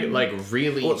storms, right? Like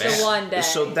really Well, bad. So one day.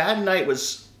 So that night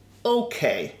was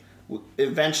okay.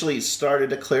 Eventually it started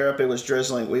to clear up. It was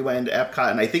drizzling. We went into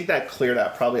Epcot, and I think that cleared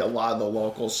out probably a lot of the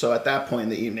locals. So at that point in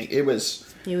the evening, it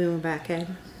was, You went back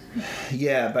in.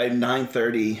 by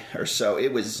 9:30 or so,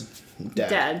 it was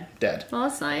dead. Well,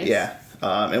 that's nice. Yeah.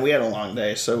 And we had a long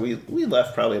day, so we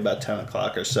left probably about 10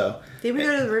 o'clock or so. Did we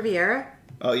go to the Riviera?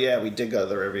 Oh yeah, we did go to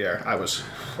the Riviera. I was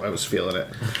feeling it.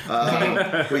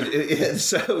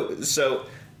 So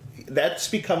that's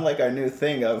become like our new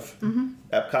thing of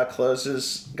Epcot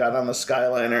closes, got on the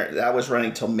Skyliner. That was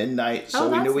running till midnight, so Oh,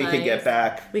 we knew that's we could get nice.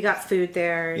 back. We got food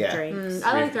there, Yeah. drinks.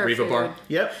 I like their Riva food. Bar?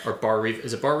 Yep. Or Bar Riva?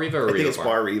 Is it Bar Riva or I Riva think it's Bar?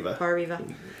 Bar Riva. Bar Riva.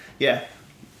 Yeah.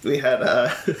 We had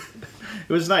it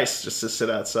was nice just to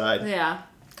sit outside. Yeah.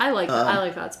 I like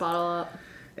that spot a lot.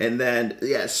 And then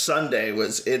Sunday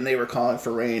was, and they were calling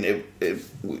for rain.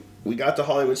 We got to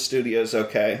Hollywood Studios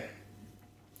okay.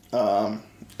 And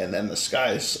then the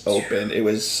skies opened. It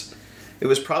was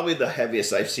probably the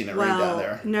heaviest I've seen it rain down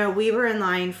there. No, we were in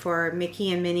line for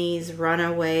Mickey and Minnie's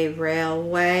Runaway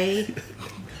Railway.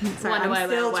 Sorry, Runaway I'm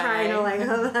still Railway. trying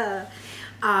to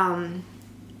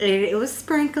it was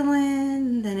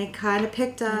sprinkling, then it kind of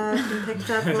picked up and picked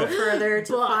up a little further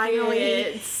to finally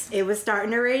Buckets. it was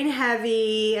starting to rain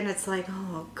heavy, and it's like,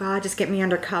 oh God, just get me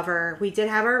under cover. We did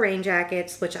have our rain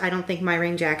jackets, which I don't think my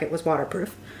rain jacket was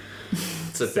waterproof.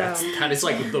 So that is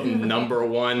like the number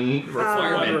one One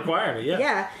requirement. requirement, yeah.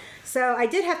 Yeah. So I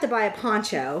did have to buy a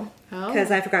poncho Oh. because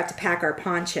I forgot to pack our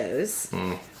ponchos.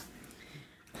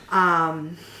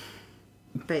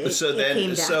 But it, So it then,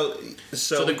 came down.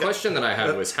 So the question that I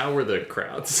had was, how were the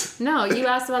crowds? No, you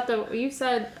asked about you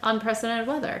said unprecedented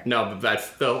weather. No, but that's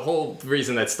the whole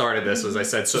reason that started this was I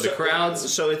said, so the crowds.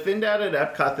 So it thinned out at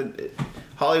Epcot.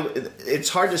 Hollywood. It's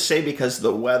hard to say because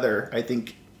the weather, I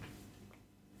think,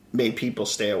 made people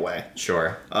stay away.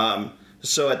 Sure.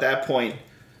 So at that point,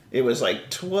 it was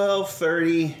like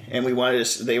 12:30, and we wanted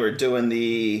to. They were doing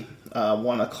the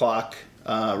 1 o'clock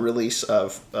release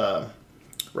of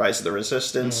Rise of the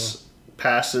Resistance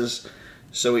passes.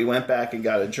 So we went back and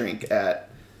got a drink at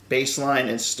Baseline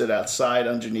and stood outside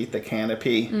underneath the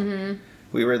canopy. Mm-hmm.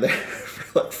 We were there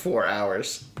for like 4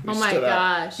 hours. We Oh my stood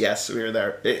out. gosh. Yes, we were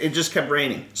there. It just kept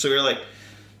raining, so we were like,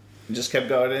 we just kept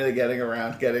going in and getting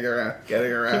around.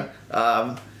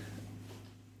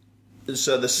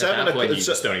 So the At 7 that point, you o'clock.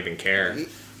 just don't even care.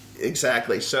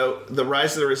 Exactly. So the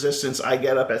Rise of the Resistance, I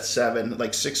get up at 7,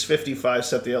 like 6:55,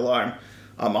 set the alarm.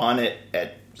 I'm on it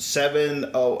at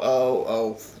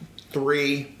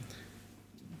 7:03.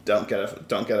 Don't get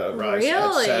a rise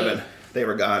Really? at 7. They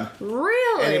were gone.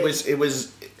 Really? And it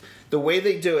was the way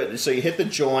they do it. So you hit the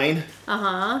join,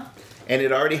 and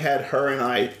it already had her and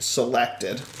I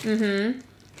selected. Mm-hmm.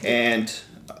 And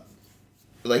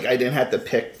like I didn't have to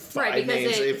pick five Right, because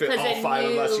names. If because all five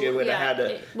of us, you would have had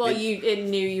to. It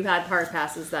knew you had park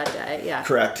passes that day. Yeah.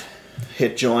 Correct.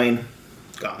 Hit join,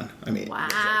 gone. I mean,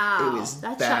 Wow. it was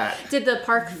That's that. Did the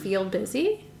park feel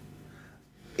busy?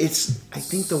 I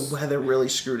think the weather really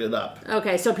screwed it up.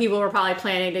 Okay, so people were probably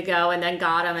planning to go and then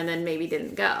got them and then maybe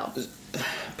didn't go.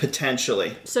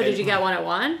 Potentially. So did you get one at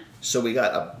one? So we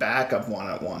got a backup one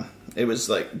at one. It was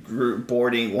like group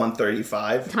boarding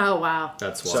 135. Oh wow.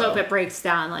 That's So wild. if it breaks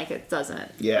down, like it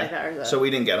doesn't. Yeah. Like that, or So we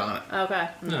didn't get on it. Okay.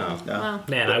 No. Well,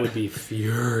 Man, I would be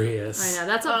furious. I know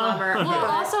that's a bummer. Well,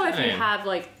 also if you Man. have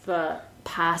like the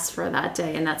pass for that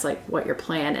day and that's like what your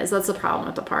plan is, that's the problem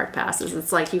with the park passes.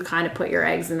 It's like you kind of put your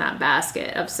eggs in that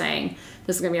basket of saying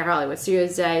this is gonna be a Hollywood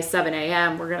Studios day, 7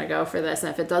 a.m. We're gonna go for this, and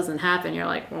if it doesn't happen, you're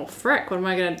like, well, frick, what am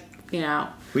I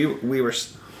gonna, We were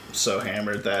so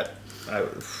hammered that I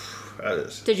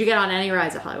was. Did you get on any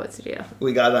rides at Hollywood Studio?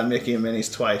 We got on Mickey and Minnie's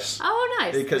twice. Oh,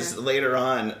 nice. Because Yeah. later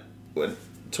on,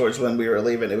 towards when we were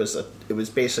leaving, it was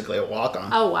basically a walk on.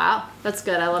 Oh wow, that's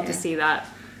good. I love to Yeah. see that.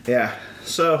 Yeah,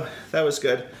 so that was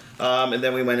good. And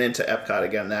then we went into Epcot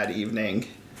again that evening,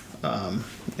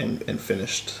 and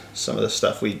finished some of the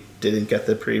stuff we didn't get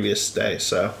the previous day.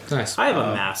 So Nice. I have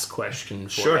a mask question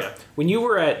for Sure. you. When you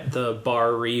were at the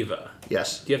Bar Riva,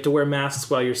 yes, do you have to wear masks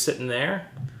while you're sitting there?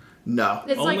 no,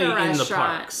 It's Only like a in the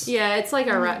restaurant. parks. Yeah, it's like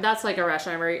that's like a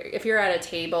restaurant where if you're at a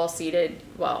table seated,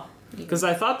 well, Because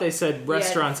I thought they said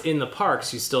restaurants in the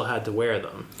parks you still had to wear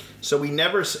them. so we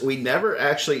never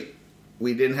actually,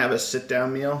 we didn't have a sit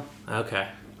down meal. Okay.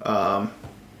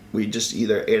 We just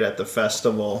either ate at the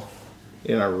festival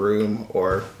in our room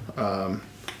or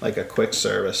like a quick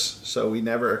service. So we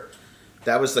never.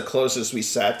 That was the closest we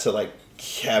sat to like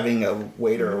having a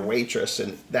waiter or waitress,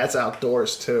 and that's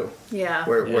outdoors too. yeah,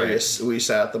 Where Yeah. we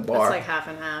sat at the bar. it's like half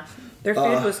and half. Their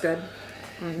food was good.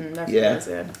 Their Yeah. food is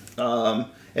good.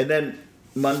 And then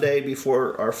Monday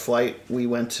before our flight, we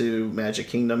went to Magic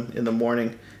Kingdom in the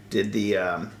morning. Did the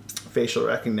facial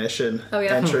recognition Oh,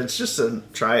 yeah. entrance just to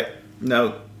try it.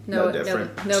 No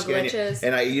different. no Scan it. glitches.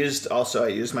 And I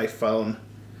used my phone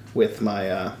with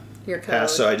my Your code.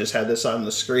 pass, so I just had this on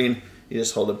the screen. You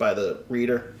just hold it by the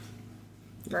reader.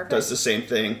 Perfect. Does the same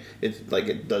thing. It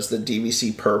does the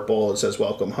DVC purple. It says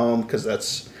 "Welcome Home" because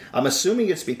that's. I'm assuming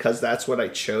it's because that's what I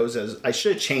chose as. I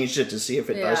should have changed it to see if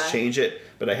it Yeah. does change it,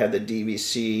 but I had the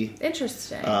DVC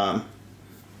Interesting.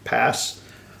 pass.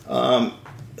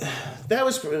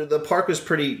 The park was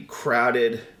pretty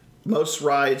crowded. Most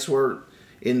rides were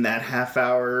in that half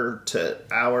hour to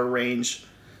hour range.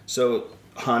 So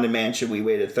Haunted Mansion, we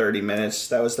waited 30 minutes.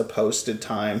 That was the posted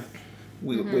time.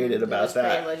 We waited It about was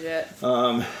that. pretty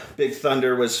legit. Big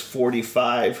Thunder was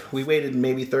 45. We waited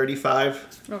maybe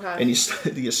 35. Okay. And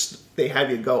they have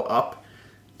you go up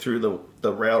through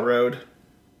the railroad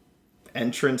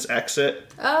entrance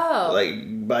exit, Oh.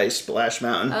 like by Splash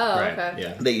Mountain. Oh, Right. okay.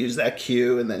 Yeah. They use that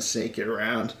queue and then snake you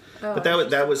around. Oh, But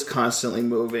that was constantly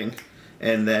moving.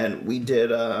 And then we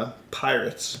did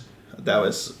Pirates. That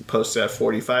was posted at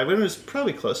 45, and it was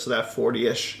probably close to that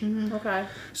 40-ish. Okay.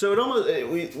 So it almost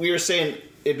we were saying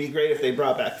it'd be great if they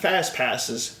brought back fast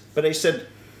passes, but they said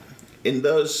in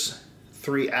those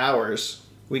 3 hours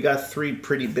we got 3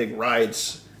 pretty big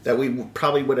rides that we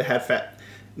probably would have had.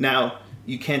 Now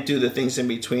you can't do the things in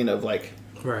between of like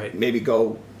Right. maybe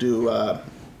go do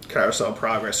Carousel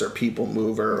Progress or People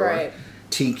Mover Right. or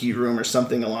Tiki Room or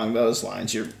something along those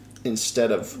lines. You're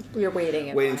instead of You're waiting.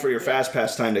 in waiting line. for your Yeah. fast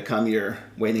pass time to come, you're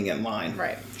waiting in line.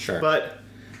 Right. Sure. But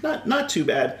not too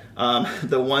bad.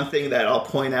 The one thing that I'll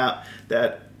point out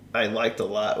that I liked a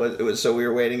lot was so we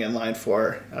were waiting in line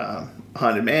for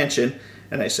Haunted Mansion,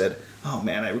 and I said, "Oh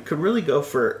man, I could really go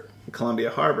for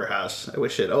Columbia Harbor House. I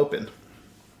wish it opened."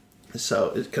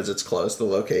 So because it's closed, the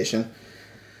location.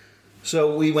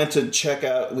 So we went to check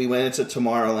out. We went into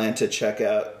Tomorrowland to check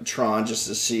out Tron just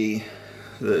to see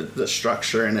the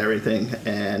structure and everything.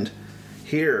 And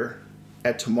here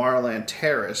at Tomorrowland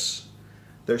Terrace,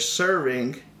 they're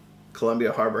serving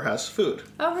Columbia Harbor House food.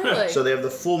 Oh, really? So they have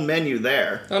the full menu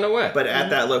there. Oh, no way. But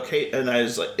at that location, and I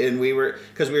was like, and we were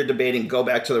debating go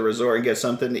back to the resort and get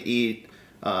something to eat.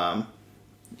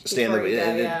 Stand Before you go,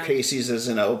 and yeah. Casey's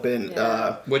isn't open.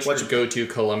 Yeah. What's what's- your go-to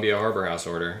Columbia Harbor House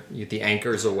order? You get the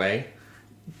Anchors Away?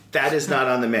 That is not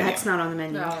on the menu. That's not on the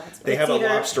menu. No, that's They It's have a either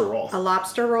lobster roll. A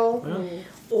lobster roll,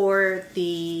 or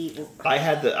the I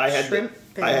had Shrimp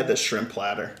the shrimp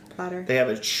platter. platter. They have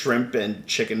a shrimp and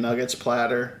chicken nuggets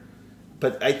platter,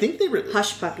 but I think they were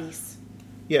Hush puppies.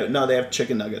 yeah no they have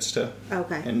chicken nuggets too.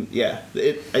 Okay. And yeah,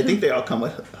 I think they all come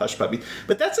with hush puppy.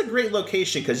 But that's a great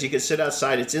location because you can sit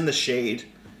outside. It's in the shade.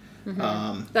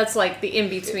 That's like the in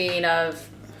between of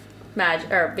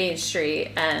Main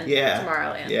Street and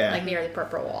Tomorrowland, like near the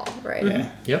Purple Wall, right?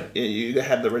 Yeah. Yep. You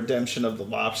had the redemption of the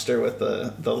lobster with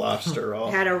the lobster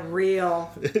roll. Had a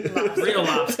real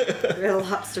lobster. Real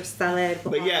lobster salad.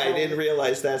 But yeah, I didn't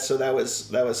realize that, so that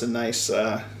was a nice.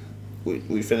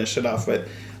 We finished it off with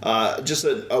just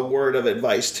a word of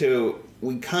advice too.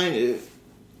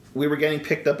 We were getting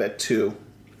picked up at 2,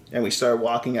 and we started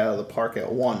walking out of the park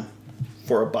at 1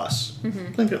 for a bus.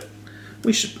 Mm-hmm. Thinking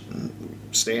we should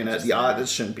stay in at the yacht. It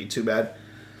shouldn't be too bad.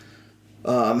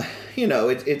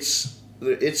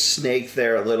 It's snaked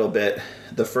there a little bit.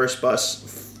 The first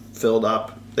bus filled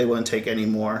up. They wouldn't take any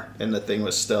more, and the thing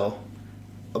was still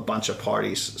a bunch of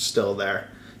parties still there.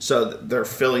 So they're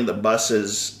filling the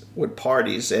buses with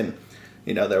parties, and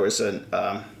there was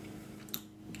the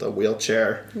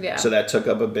wheelchair. Yeah. So that took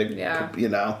up a big.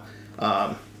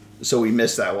 So we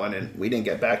missed that one, and we didn't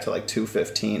get back to like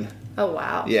 2:15. Oh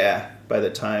wow. Yeah. By the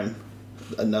time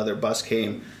another bus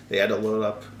came, they had to load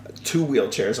up 2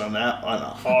 wheelchairs on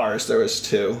ours. There was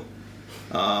 2.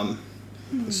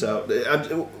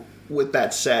 So with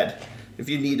that said, if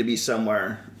you need to be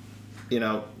somewhere,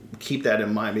 keep that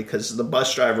in mind, because the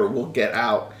bus driver will get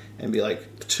out and be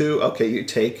like, 2, okay, you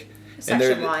take.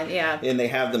 Section line, yeah. And they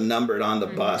have them numbered on the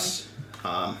bus.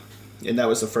 And that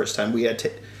was the first time we had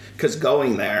because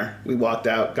going there, we walked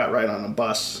out, got right on the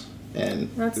bus,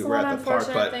 and that's we were at the park.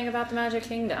 Unfortunate thing about the Magic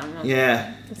Kingdom.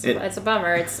 Yeah, it's a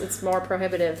bummer. It's more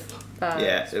prohibitive.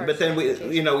 But then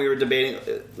we were debating.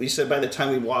 We said by the time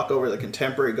we walk over the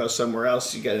Contemporary, go somewhere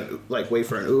else, you got to wait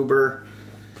for an Uber.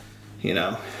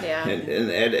 Yeah. And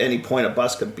at any point, a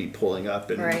bus could be pulling up,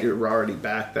 and you're already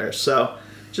back there. So,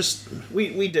 just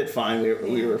we did fine.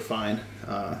 We were fine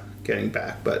getting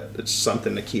back, but it's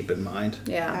something to keep in mind.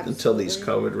 Yeah. Until these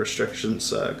COVID restrictions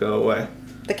go away.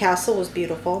 The castle was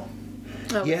beautiful.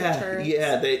 Oh,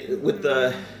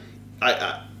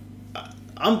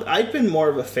 I've been more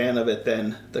of a fan of it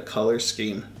than the color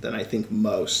scheme than I think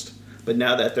most. But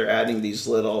now that they're adding these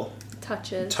little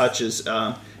touches,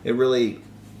 it really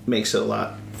makes it a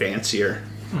lot fancier.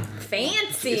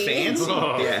 Fancy.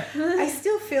 Oh. Yeah. I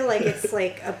still feel like it's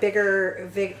like a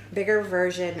bigger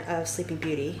version of Sleeping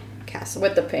Beauty Castle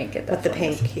with the pink. With the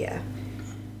pink, yeah.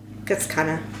 That's kind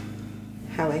of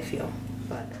how I feel.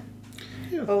 But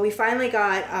well, we finally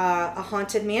got a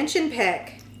Haunted Mansion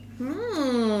pick.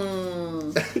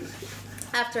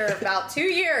 After about 2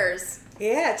 years.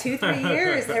 Yeah, 2-3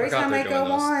 years. Every time I go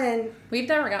on. We've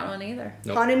never got one either.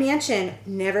 Nope. Haunted Mansion,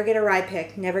 never get a ride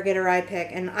pick.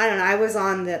 And I don't know, I was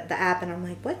on the app and I'm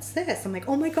like, what's this? I'm like,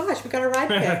 oh my gosh, we got a ride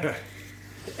pick.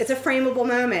 It's a frameable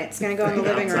moment. It's going to go in the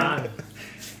living room.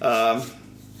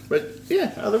 But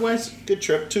yeah, otherwise, good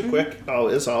trip. Too quick,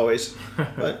 as always.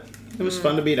 But it was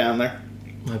fun to be down there.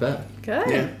 I bet. Good.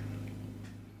 Yeah.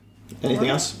 Anything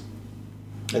else?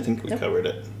 I think we covered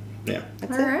it. Yeah.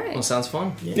 That's All it. right. Well, sounds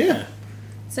fun. Yeah.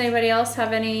 Does anybody else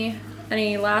have any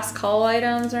last call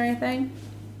items or anything?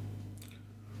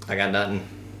 I got nothing.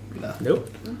 No. Nope.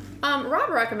 Rob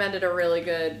recommended a really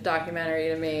good documentary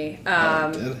to me.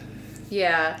 Did.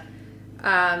 Yeah.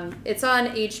 It's on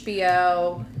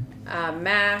HBO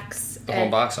Max. The home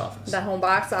box office. The home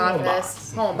box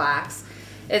office. Home box.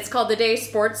 It's called The Day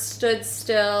Sports Stood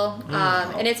Still.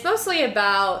 And it's mostly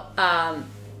about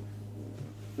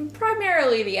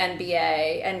primarily the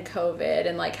NBA and COVID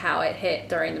and like how it hit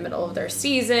during the middle of their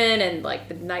season and like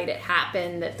the night it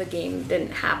happened that the game didn't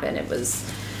happen. It was,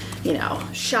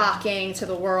 shocking to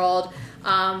the world.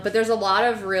 But there's a lot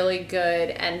of really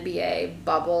good NBA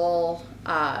bubble,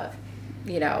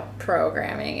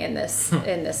 programming in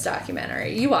this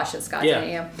documentary. You watched it, Scott, didn't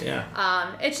you?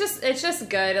 Yeah. It's just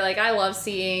good. Like, I love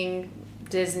seeing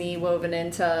Disney woven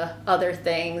into other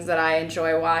things that I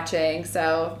enjoy watching.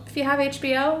 So if you have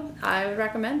HBO, I would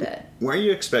recommend it. Weren't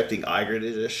you expecting Iger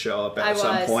to just show up at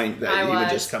some point that he would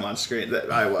just come on screen? That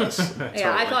I was.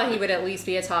 Yeah, I thought he would at least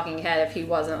be a talking head if he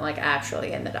wasn't like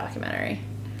actually in the documentary.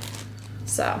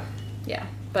 So, yeah.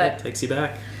 But takes you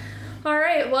back. All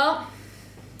right, well,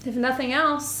 if nothing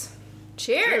else,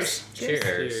 cheers.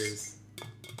 Cheers.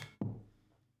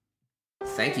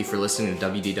 Thank you for listening to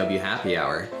WDW Happy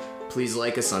Hour. Please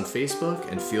like us on Facebook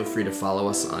and feel free to follow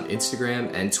us on Instagram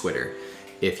and Twitter.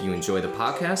 If you enjoy the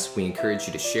podcast, we encourage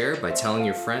you to share by telling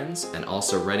your friends and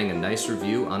also writing a nice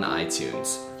review on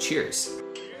iTunes. Cheers.